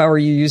grid power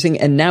you're using.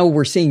 And now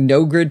we're seeing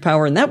no grid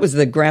power. And that was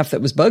the graph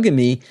that was bugging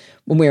me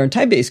when we were in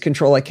time-based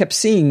control. I kept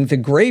seeing the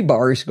gray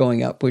bars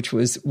going up, which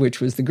was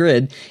the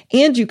grid.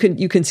 And you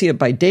can see it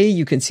by day.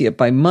 You can see it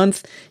by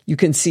month. You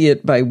can see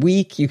it by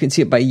week. You can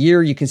see it by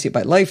year. You can see it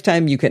by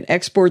lifetime. You can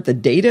export the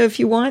data if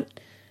you want.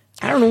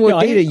 I don't know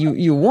what data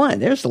you want.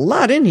 There's a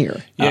lot in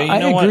here. Yeah, you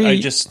know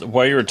what?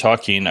 While you were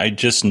talking, I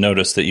just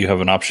noticed that you have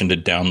an option to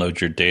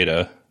download your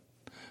data.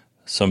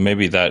 So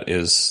maybe that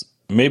is...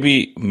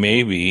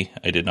 Maybe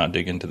I did not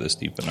dig into this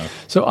deep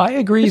enough. So I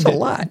agree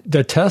that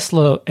the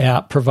Tesla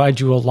app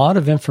provides you a lot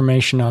of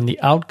information on the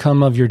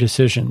outcome of your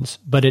decisions,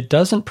 but it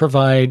doesn't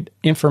provide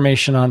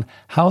information on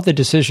how the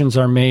decisions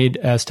are made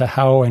as to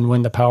how and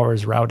when the power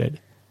is routed.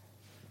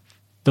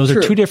 Those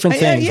are two different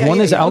things. One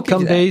is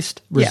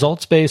outcome-based,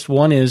 results-based.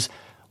 One is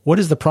what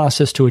is the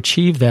process to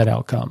achieve that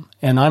outcome?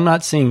 And I'm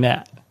not seeing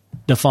that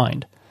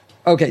defined.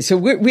 Okay, so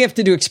we have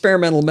to do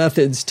experimental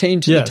methods,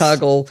 change the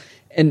toggle,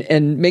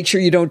 and make sure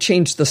you don't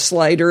change the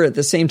slider at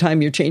the same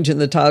time you're changing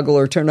the toggle,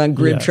 or turn on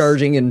grid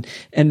charging and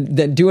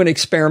then do an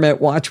experiment,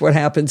 watch what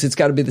happens. It's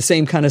got to be the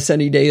same kind of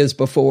sunny day as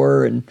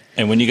before. And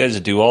when you guys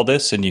do all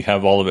this and you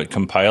have all of it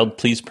compiled,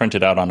 please print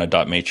it out on a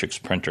dot matrix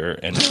printer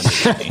and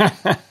send it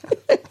to me.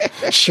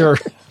 Sure.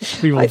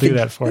 We will do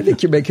that for you. I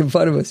think you're making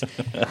fun of us.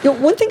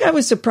 One thing I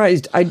was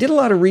surprised, I did a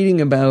lot of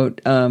reading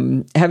about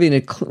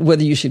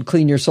whether you should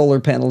clean your solar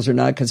panels or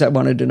not, because I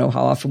wanted to know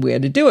how often we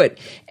had to do it.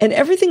 And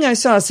everything I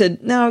saw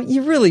said, no,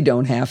 you really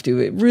don't have to.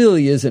 It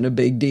really isn't a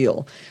big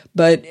deal.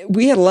 But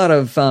we had a lot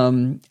of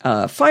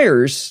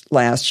fires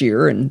last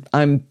year, and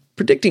I'm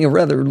predicting a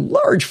rather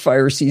large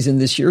fire season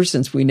this year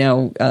since we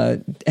now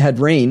had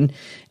rain,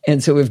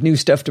 and so we have new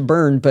stuff to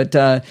burn. But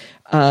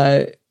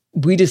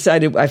we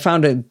decided, I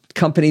found a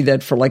company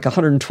that for like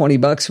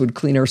 $120 would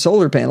clean our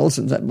solar panels,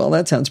 and said, well,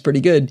 that sounds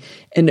pretty good.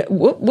 And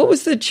what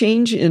was the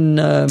change in?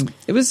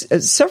 It was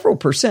several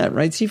percent,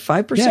 right? See,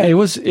 5%. Yeah, it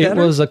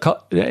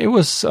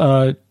was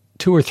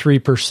 2 or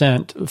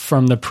 3%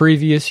 from the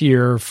previous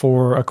year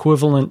for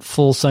equivalent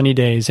full sunny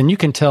days, and you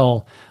can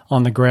tell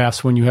on the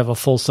graphs when you have a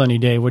full sunny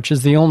day, which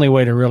is the only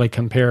way to really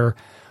compare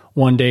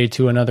one day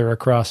to another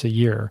across a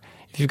year.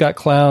 If you've got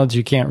clouds,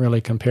 you can't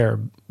really compare.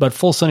 But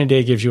full sunny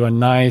day gives you a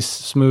nice,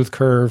 smooth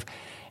curve.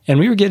 And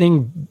we were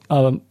getting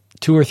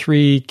 2 or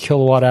 3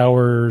 kilowatt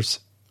hours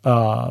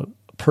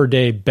per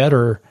day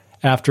better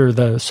after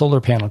the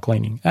solar panel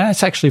cleaning.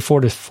 That's actually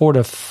 4 to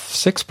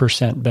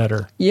 6%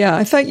 better. Yeah,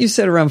 I thought you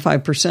said around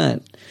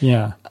 5%.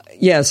 Yeah.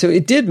 Yeah, so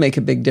it did make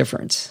a big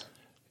difference.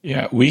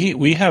 Yeah,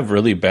 we have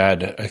really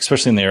bad,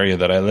 especially in the area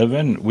that I live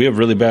in, we have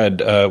really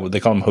bad, what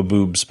they call them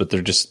haboobs, but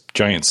they're just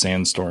giant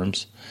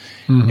sandstorms.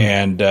 Mm-hmm.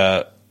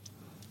 And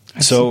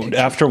so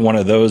after one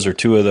of those or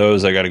 2 of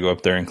those, I got to go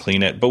up there and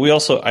clean it. But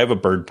I have a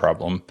bird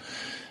problem.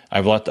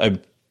 I have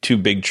 2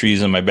 big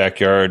trees in my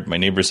backyard. My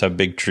neighbors have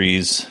big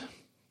trees.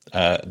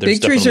 There's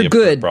big trees definitely are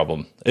good.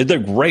 Problem. They're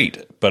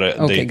great,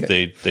 but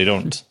they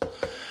don't.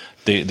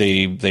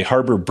 They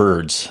harbor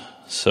birds,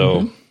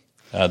 so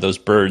those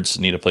birds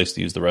need a place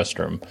to use the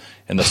restroom,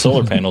 and the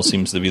solar panel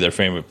seems to be their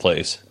favorite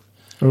place.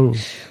 Ooh.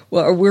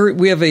 Well,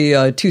 we have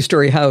a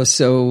 2-story house,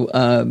 so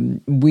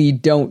we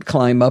don't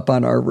climb up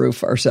on our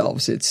roof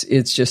ourselves.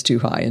 It's just too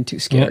high and too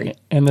scary. Yeah,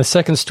 and the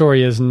second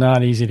story is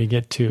not easy to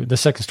get to. The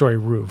second story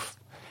roof.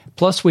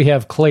 Plus, we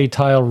have clay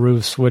tile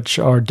roofs, which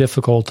are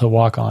difficult to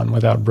walk on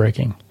without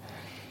breaking.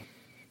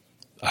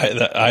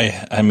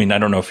 I mean, I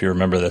don't know if you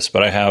remember this,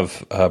 but I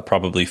have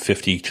probably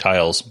 50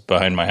 tiles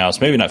behind my house.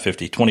 Maybe not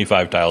 50,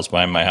 25 tiles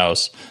behind my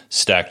house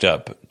stacked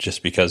up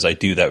just because I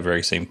do that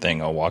very same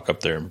thing. I'll walk up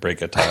there and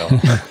break a tile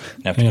and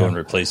have to go and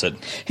replace it.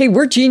 Hey,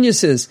 we're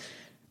geniuses.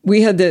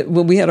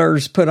 When we had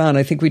ours put on,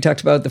 I think we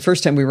talked about it the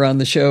first time we were on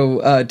the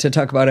show to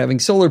talk about having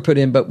solar put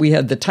in, but we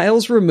had the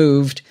tiles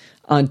removed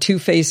on two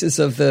faces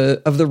of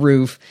the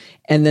roof,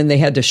 and then they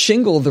had to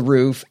shingle the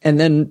roof and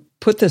then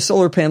put the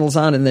solar panels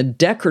on and then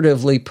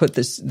decoratively put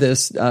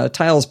this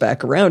tiles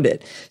back around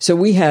it. So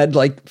we had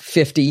like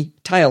 50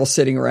 tiles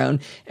sitting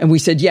around, and we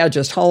said, yeah,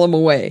 just haul them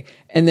away.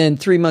 And then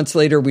 3 months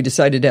later, we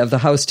decided to have the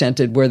house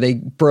tented where they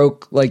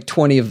broke like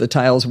 20 of the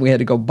tiles, and we had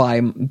to go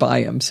buy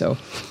them. So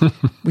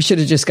we should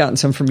have just gotten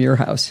some from your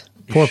house.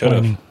 Poor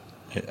planning.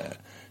 I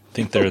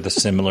think they're the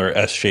similar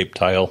S-shaped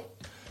tile.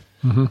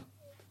 Mm-hmm.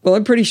 Well,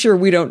 I'm pretty sure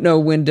we don't know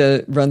when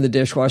to run the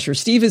dishwasher.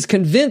 Steve is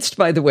convinced,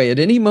 by the way, at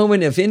any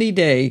moment of any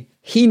day,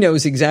 he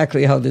knows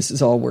exactly how this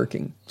is all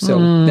working.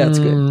 So that's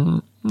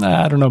good.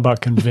 I don't know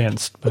about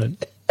convinced, but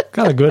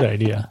got a good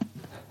idea.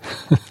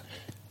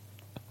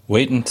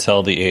 Wait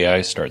until the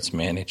AI starts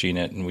managing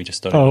it and we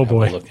just don't even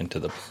have to look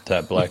into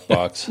that black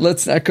box.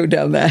 Let's not go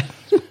down that.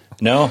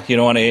 No, you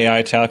don't want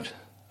AI talk?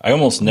 I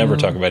almost never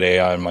talk about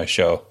AI on my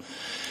show.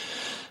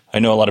 I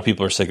know a lot of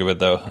people are sick of it,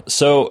 though.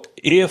 So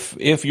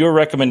if your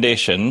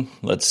recommendation,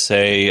 let's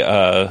say,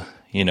 a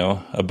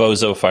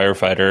bozo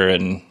firefighter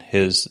and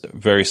his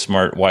very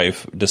smart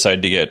wife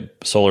decide to get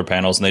solar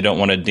panels and they don't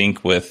want to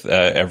dink with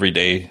every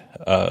day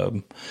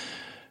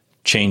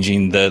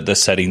changing the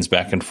settings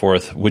back and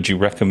forth, would you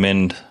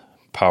recommend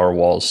power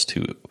walls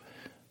to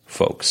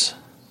folks?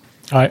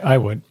 I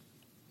would.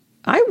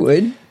 I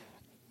would.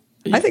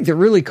 I think they're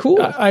really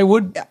cool. I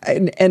would.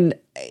 And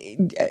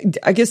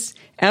I guess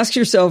ask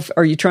yourself,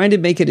 are you trying to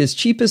make it as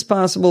cheap as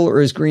possible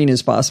or as green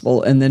as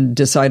possible? And then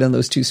decide on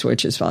those two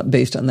switches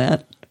based on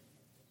that.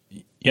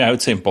 Yeah, I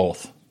would say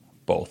both.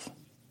 Both.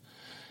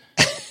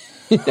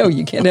 No,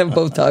 you can't have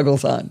both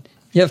toggles on.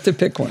 You have to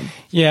pick one.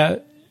 Yeah,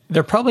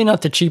 they're probably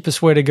not the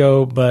cheapest way to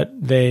go, but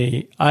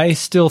I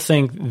still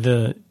think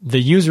the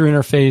user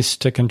interface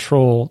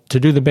to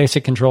do the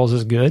basic controls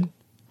is good.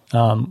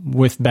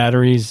 With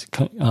batteries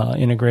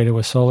integrated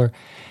with solar.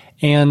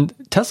 And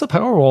Tesla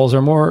Powerwalls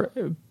are more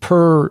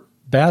per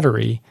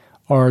battery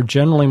are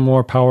generally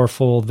more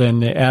powerful than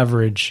the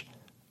average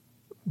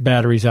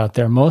batteries out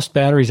there. Most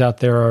batteries out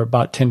there are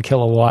about 10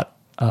 kilowatt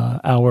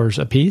hours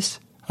a piece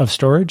of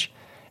storage,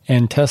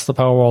 and Tesla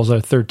Powerwalls are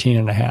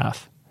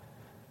 13.5.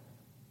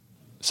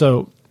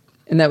 So,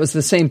 and that was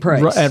the same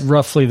price at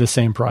roughly the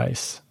same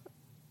price.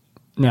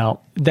 Now,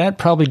 that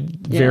probably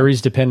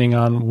varies depending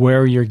on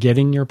where you're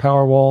getting your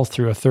Powerwall,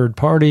 through a third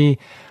party,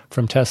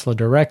 from Tesla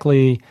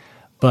directly.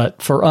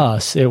 But for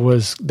us, they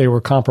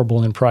were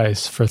comparable in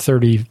price for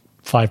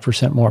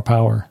 35% more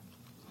power.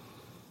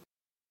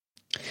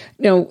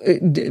 Now,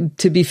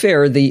 to be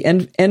fair, the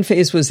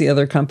Enphase was the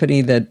other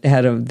company that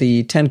had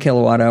the 10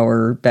 kilowatt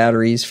hour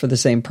batteries for the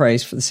same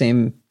price, for the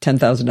same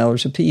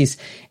 $10,000 a piece.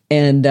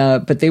 And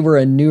but they were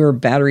a newer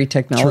battery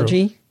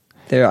technology.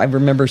 I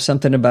remember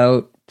something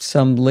about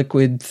some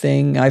liquid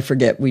thing. I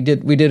forget. We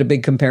did a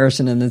big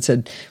comparison and then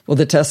said, well,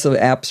 the Tesla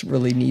app's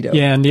really neato.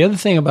 Yeah, and the other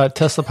thing about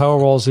Tesla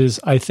Powerwalls is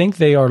I think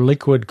they are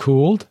liquid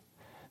cooled.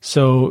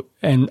 So,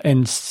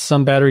 and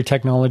some battery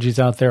technologies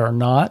out there are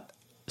not.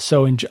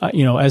 So,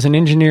 as an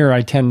engineer,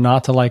 I tend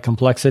not to like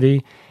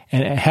complexity,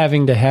 and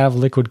having to have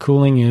liquid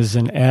cooling is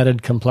an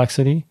added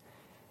complexity.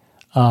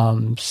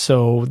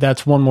 So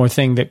that's one more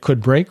thing that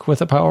could break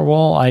with a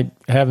Powerwall. I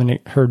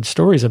haven't heard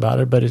stories about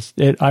it, but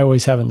I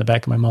always have it in the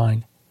back of my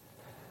mind.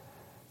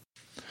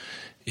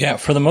 Yeah,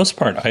 for the most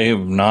part, I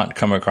have not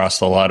come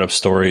across a lot of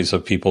stories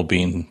of people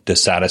being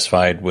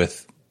dissatisfied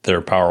with their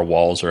power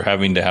walls or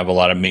having to have a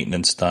lot of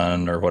maintenance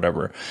done or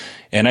whatever.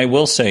 And I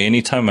will say,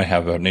 anytime I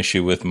have an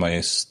issue with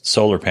my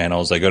solar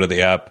panels, I go to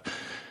the app,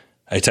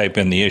 I type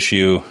in the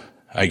issue,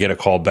 I get a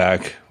call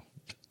back,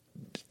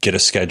 get a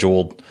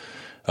scheduled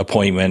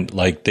appointment.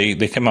 Like they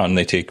come out and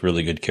they take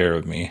really good care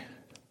of me.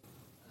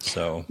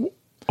 So,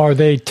 are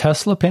they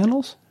Tesla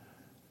panels?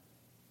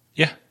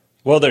 Yeah.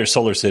 Well, they're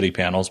Solar City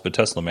panels, but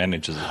Tesla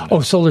manages it. Oh,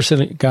 Solar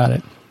City. Got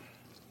it.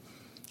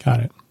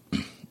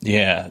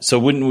 Yeah. So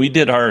when we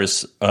did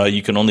ours,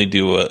 you can only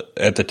do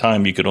at the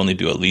time, you could only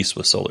do a lease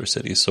with Solar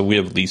City. So we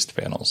have leased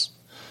panels.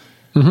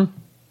 Mm-hmm.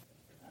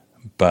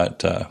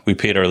 But we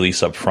paid our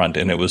lease up front,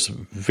 and it was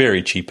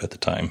very cheap at the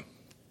time.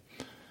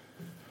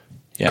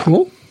 Yeah.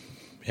 Cool.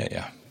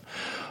 Yeah.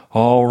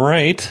 All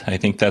right. I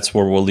think that's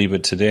where we'll leave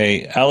it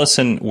today.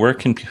 Allison, where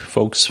can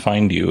folks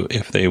find you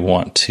if they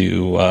want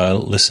to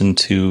listen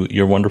to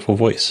your wonderful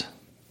voice?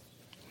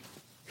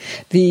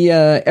 The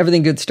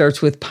Everything Good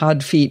starts with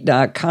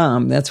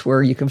podfeet.com. That's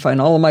where you can find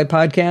all of my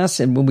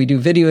podcasts. And when we do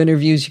video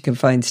interviews, you can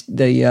find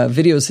the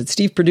videos that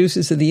Steve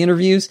produces of the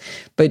interviews.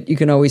 But you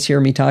can always hear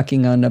me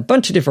talking on a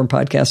bunch of different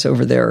podcasts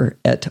over there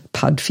at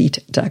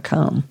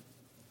podfeet.com.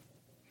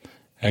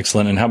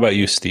 Excellent. And how about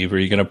you, Steve? Are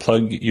you going to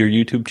plug your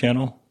YouTube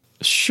channel?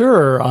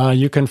 Sure.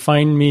 You can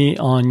find me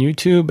on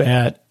YouTube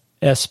at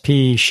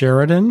SP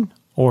Sheridan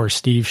or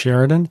Steve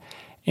Sheridan,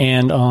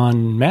 and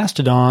on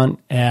Mastodon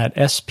at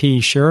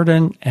SP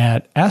Sheridan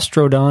at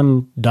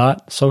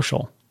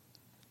astrodon.social.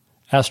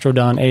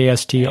 Astrodon,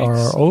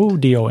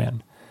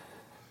 ASTRODON.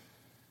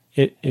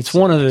 It's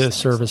one of the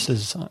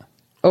services.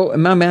 Oh,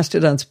 and my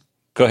Mastodon's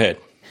Go ahead.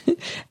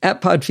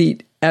 at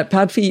Podfeet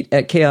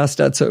at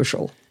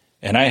chaos.social.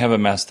 And I have a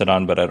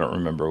Mastodon, but I don't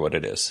remember what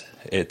it is.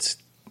 It's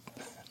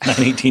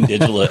 918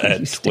 digital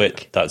at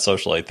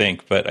twit.social, I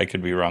think, but I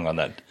could be wrong on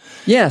that.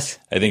 Yes.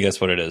 I think that's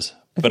what it is.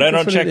 But I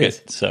don't check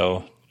it,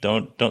 so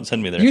don't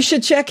send me there. You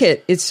should check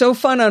it. It's so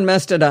fun on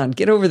Mastodon.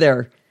 Get over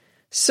there.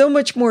 So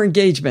much more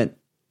engagement.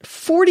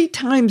 40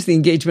 times the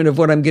engagement of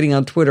what I'm getting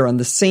on Twitter on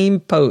the same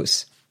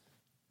posts.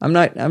 I'm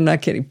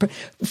not kidding.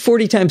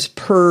 40 times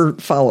per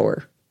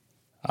follower.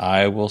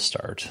 I will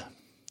start.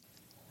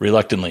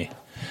 Reluctantly.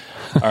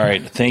 All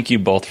right. Thank you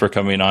both for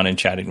coming on and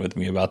chatting with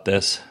me about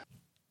this.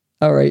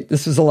 All right.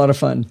 This was a lot of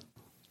fun.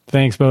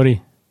 Thanks,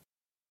 Bodie.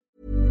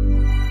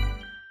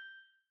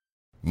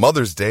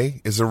 Mother's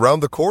Day is around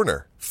the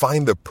corner.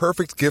 Find the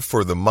perfect gift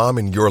for the mom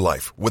in your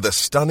life with a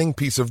stunning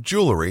piece of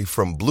jewelry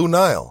from Blue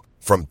Nile.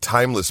 From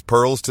timeless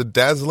pearls to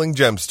dazzling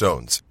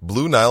gemstones,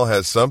 Blue Nile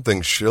has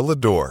something she'll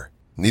adore.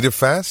 Need it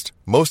fast?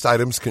 Most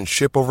items can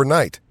ship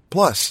overnight.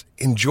 Plus,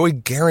 enjoy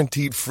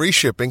guaranteed free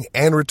shipping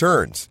and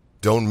returns.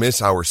 Don't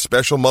miss our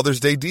special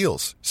Mother's Day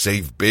deals.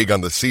 Save big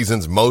on the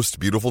season's most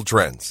beautiful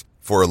trends.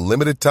 For a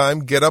limited time,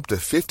 get up to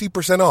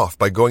 50% off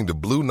by going to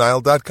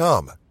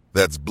BlueNile.com.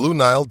 That's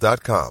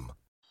BlueNile.com.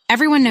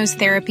 Everyone knows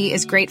therapy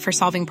is great for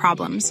solving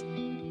problems.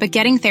 But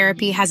getting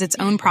therapy has its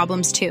own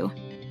problems too.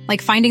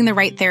 Like finding the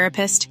right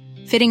therapist,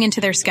 fitting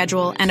into their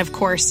schedule, and of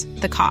course,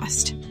 the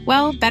cost.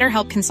 Well,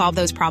 BetterHelp can solve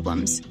those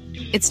problems.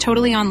 It's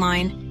totally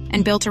online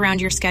and built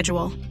around your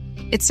schedule.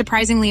 It's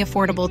surprisingly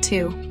affordable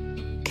too.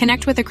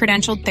 Connect with a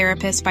credentialed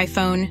therapist by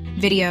phone,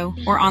 video,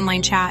 or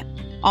online chat,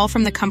 all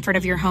from the comfort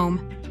of your home.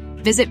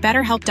 Visit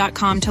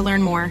BetterHelp.com to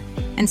learn more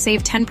and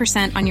save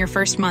 10% on your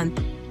first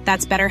month.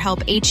 That's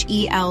BetterHelp,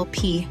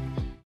 H-E-L-P.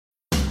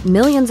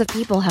 Millions of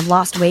people have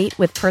lost weight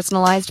with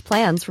personalized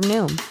plans from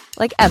Noom.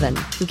 Like Evan,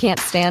 who can't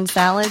stand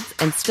salads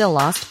and still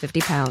lost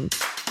 50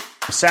 pounds.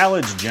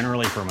 Salads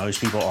generally for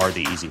most people are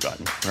the easy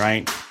button,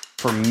 right?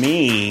 For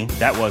me,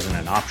 that wasn't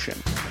an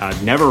option. I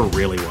never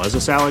really was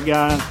a salad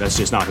guy. That's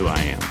just not who I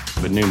am.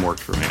 But Noom worked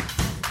for me.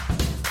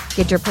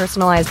 Get your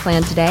personalized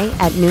plan today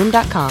at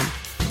Noom.com.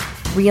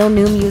 Real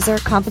Noom user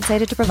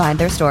compensated to provide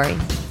their story.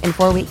 In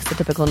 4 weeks, the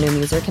typical Noom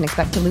user can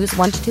expect to lose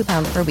 1 to 2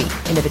 pounds per week.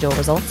 Individual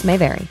results may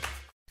vary.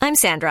 I'm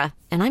Sandra,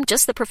 and I'm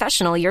just the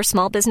professional your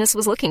small business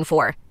was looking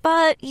for.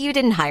 But you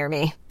didn't hire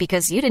me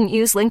because you didn't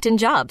use LinkedIn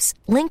Jobs.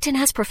 LinkedIn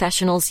has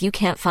professionals you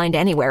can't find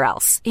anywhere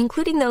else,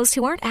 including those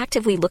who aren't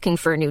actively looking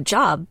for a new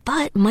job,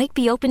 but might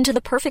be open to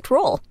the perfect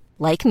role,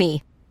 like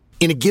me.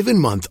 In a given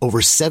month, over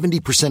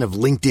 70% of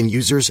LinkedIn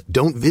users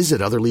don't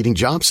visit other leading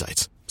job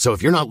sites. So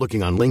if you're not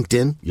looking on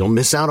LinkedIn, you'll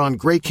miss out on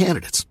great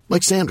candidates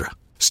like Sandra.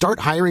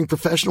 Start hiring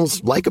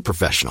professionals like a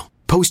professional.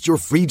 Post your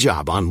free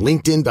job on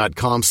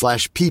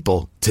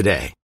linkedin.com/people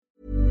today.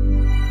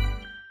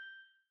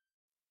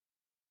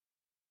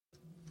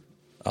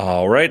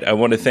 All right. I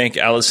want to thank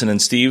Allison and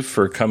Steve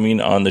for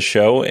coming on the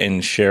show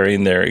and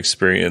sharing their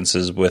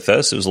experiences with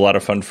us. It was a lot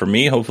of fun for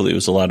me. Hopefully it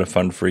was a lot of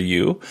fun for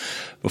you.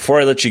 Before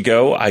I let you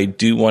go, I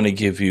do want to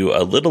give you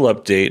a little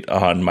update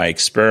on my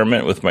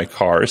experiment with my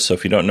car. So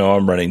if you don't know,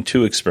 I'm running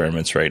 2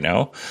 experiments right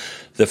now.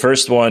 The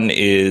first one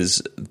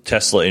is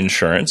Tesla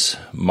insurance.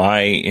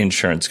 My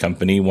insurance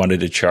company wanted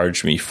to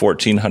charge me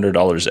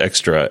 $1,400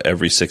 extra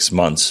every 6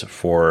 months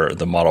for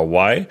the Model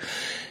Y.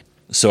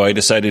 So I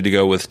decided to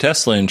go with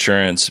Tesla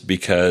insurance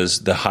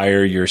because the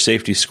higher your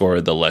safety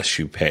score, the less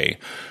you pay.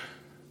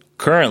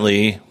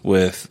 Currently,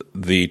 with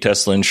the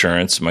Tesla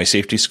insurance, my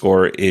safety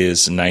score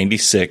is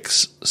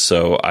 96,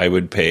 so I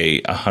would pay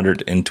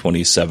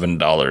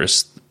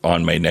 $127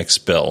 on my next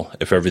bill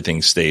if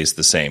everything stays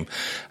the same.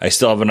 I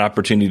still have an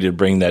opportunity to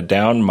bring that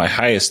down. My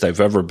highest I've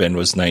ever been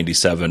was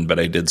 97, but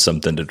I did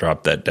something to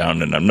drop that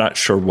down, and I'm not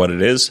sure what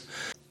it is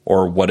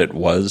or what it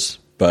was,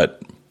 but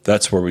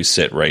that's where we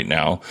sit right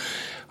now.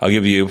 I'll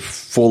give you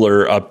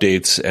fuller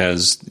updates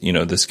as,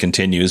 this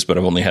continues, but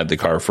I've only had the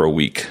car for a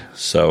week,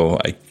 so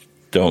I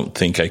don't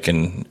think I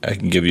can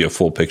give you a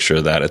full picture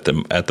of that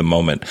at the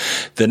moment.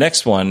 The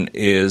next one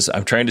is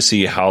I'm trying to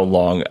see how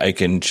long I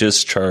can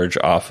just charge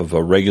off of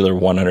a regular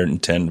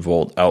 110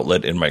 volt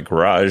outlet in my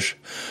garage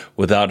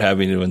without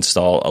having to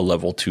install a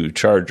level 2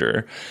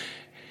 charger.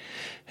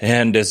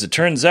 And as it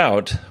turns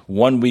out,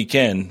 1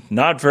 weekend,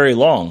 not very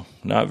long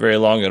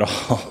at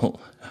all.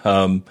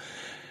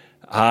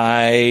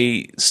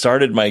 I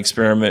started my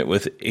experiment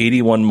with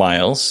 81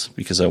 miles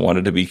because I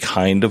wanted to be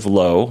kind of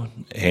low.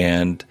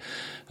 And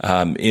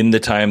in the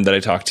time that I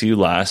talked to you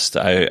last,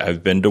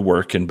 I've been to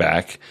work and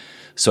back.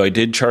 So I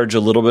did charge a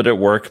little bit at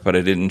work, but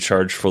I didn't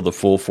charge for the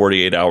full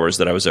 48 hours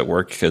that I was at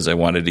work because I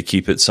wanted to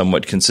keep it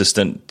somewhat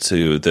consistent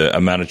to the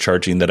amount of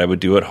charging that I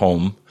would do at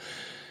home.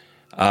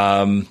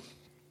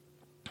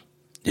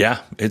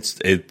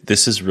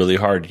 This is really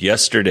hard.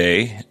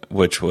 Yesterday,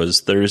 which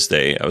was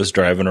Thursday, I was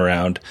driving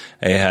around.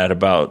 I had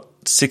about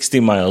 60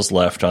 miles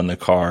left on the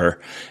car,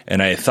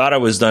 and I thought I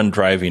was done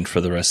driving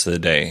for the rest of the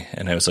day.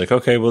 And I was like,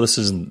 okay, well, this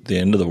isn't the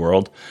end of the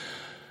world.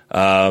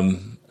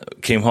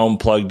 Came home,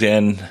 plugged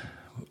in.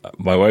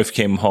 My wife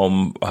came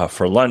home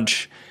for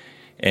lunch,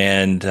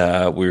 and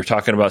we were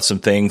talking about some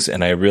things,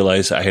 and I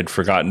realized I had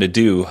forgotten to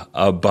do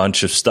a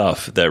bunch of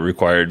stuff that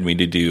required me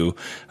to do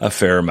a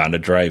fair amount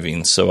of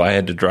driving. So I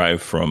had to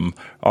drive from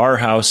our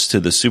house to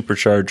the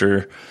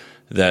supercharger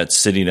that's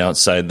sitting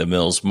outside the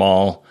Mills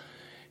Mall,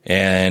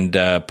 and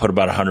put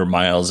about 100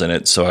 miles in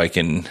it so I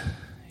could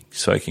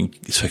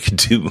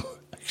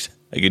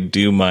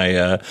do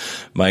my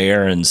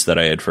errands that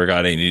I had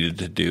forgot I needed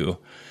to do.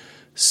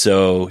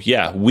 So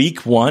yeah,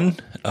 week 1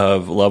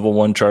 of level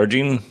 1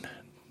 charging,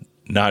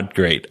 not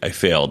great. I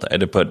failed. I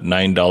had to put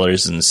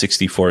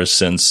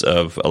 $9.64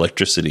 of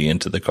electricity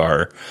into the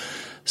car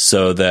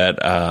so that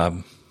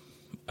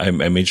I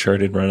made sure I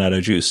didn't run out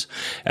of juice.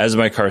 As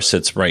my car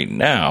sits right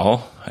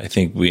now, I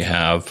think we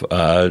have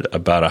about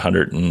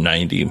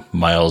 190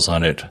 miles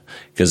on it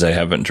because I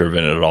haven't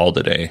driven it at all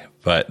today.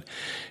 But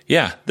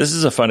yeah, this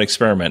is a fun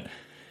experiment.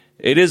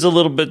 It is a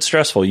little bit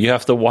stressful. You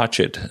have to watch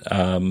it.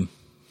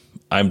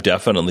 I'm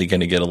definitely going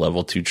to get a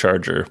level 2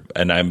 charger,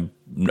 and I'm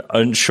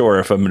unsure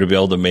if I'm going to be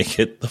able to make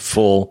it the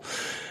full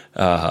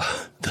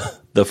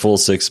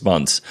 6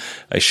 months.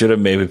 I should have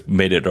maybe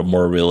made it a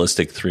more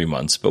realistic 3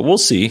 months, but we'll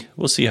see.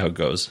 We'll see how it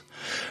goes.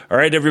 All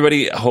right,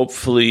 everybody.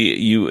 Hopefully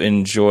you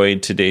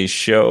enjoyed today's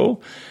show.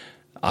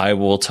 I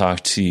will talk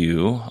to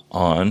you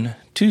on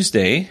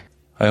Tuesday.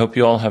 I hope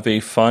you all have a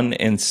fun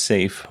and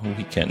safe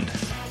weekend.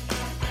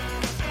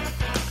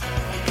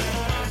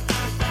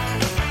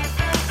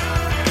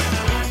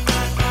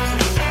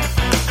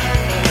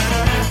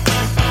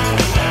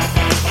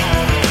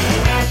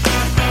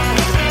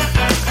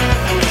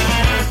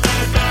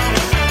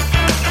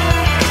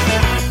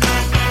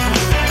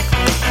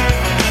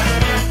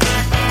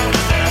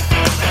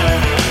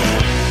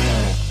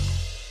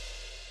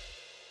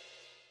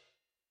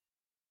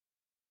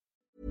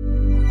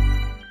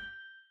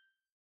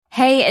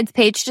 Hey, it's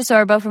Paige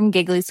DeSorbo from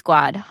Giggly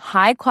Squad.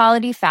 High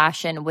quality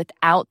fashion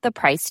without the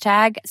price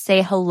tag.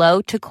 Say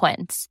hello to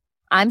Quince.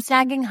 I'm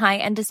snagging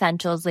high-end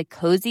essentials like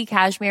cozy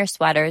cashmere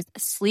sweaters,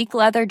 sleek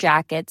leather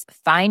jackets,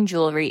 fine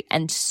jewelry,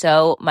 and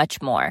so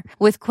much more.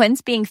 With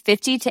Quince being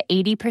 50 to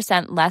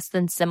 80% less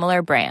than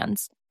similar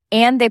brands.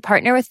 And they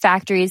partner with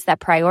factories that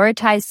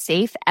prioritize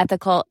safe,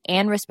 ethical,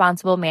 and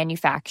responsible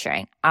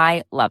manufacturing.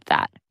 I love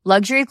that.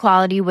 Luxury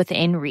quality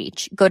within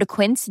reach. Go to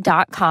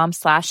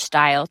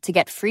quince.com/style to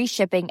get free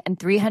shipping and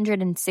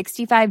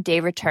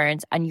 365-day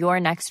returns on your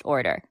next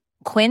order.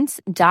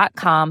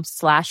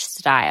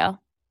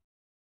 Quince.com/style.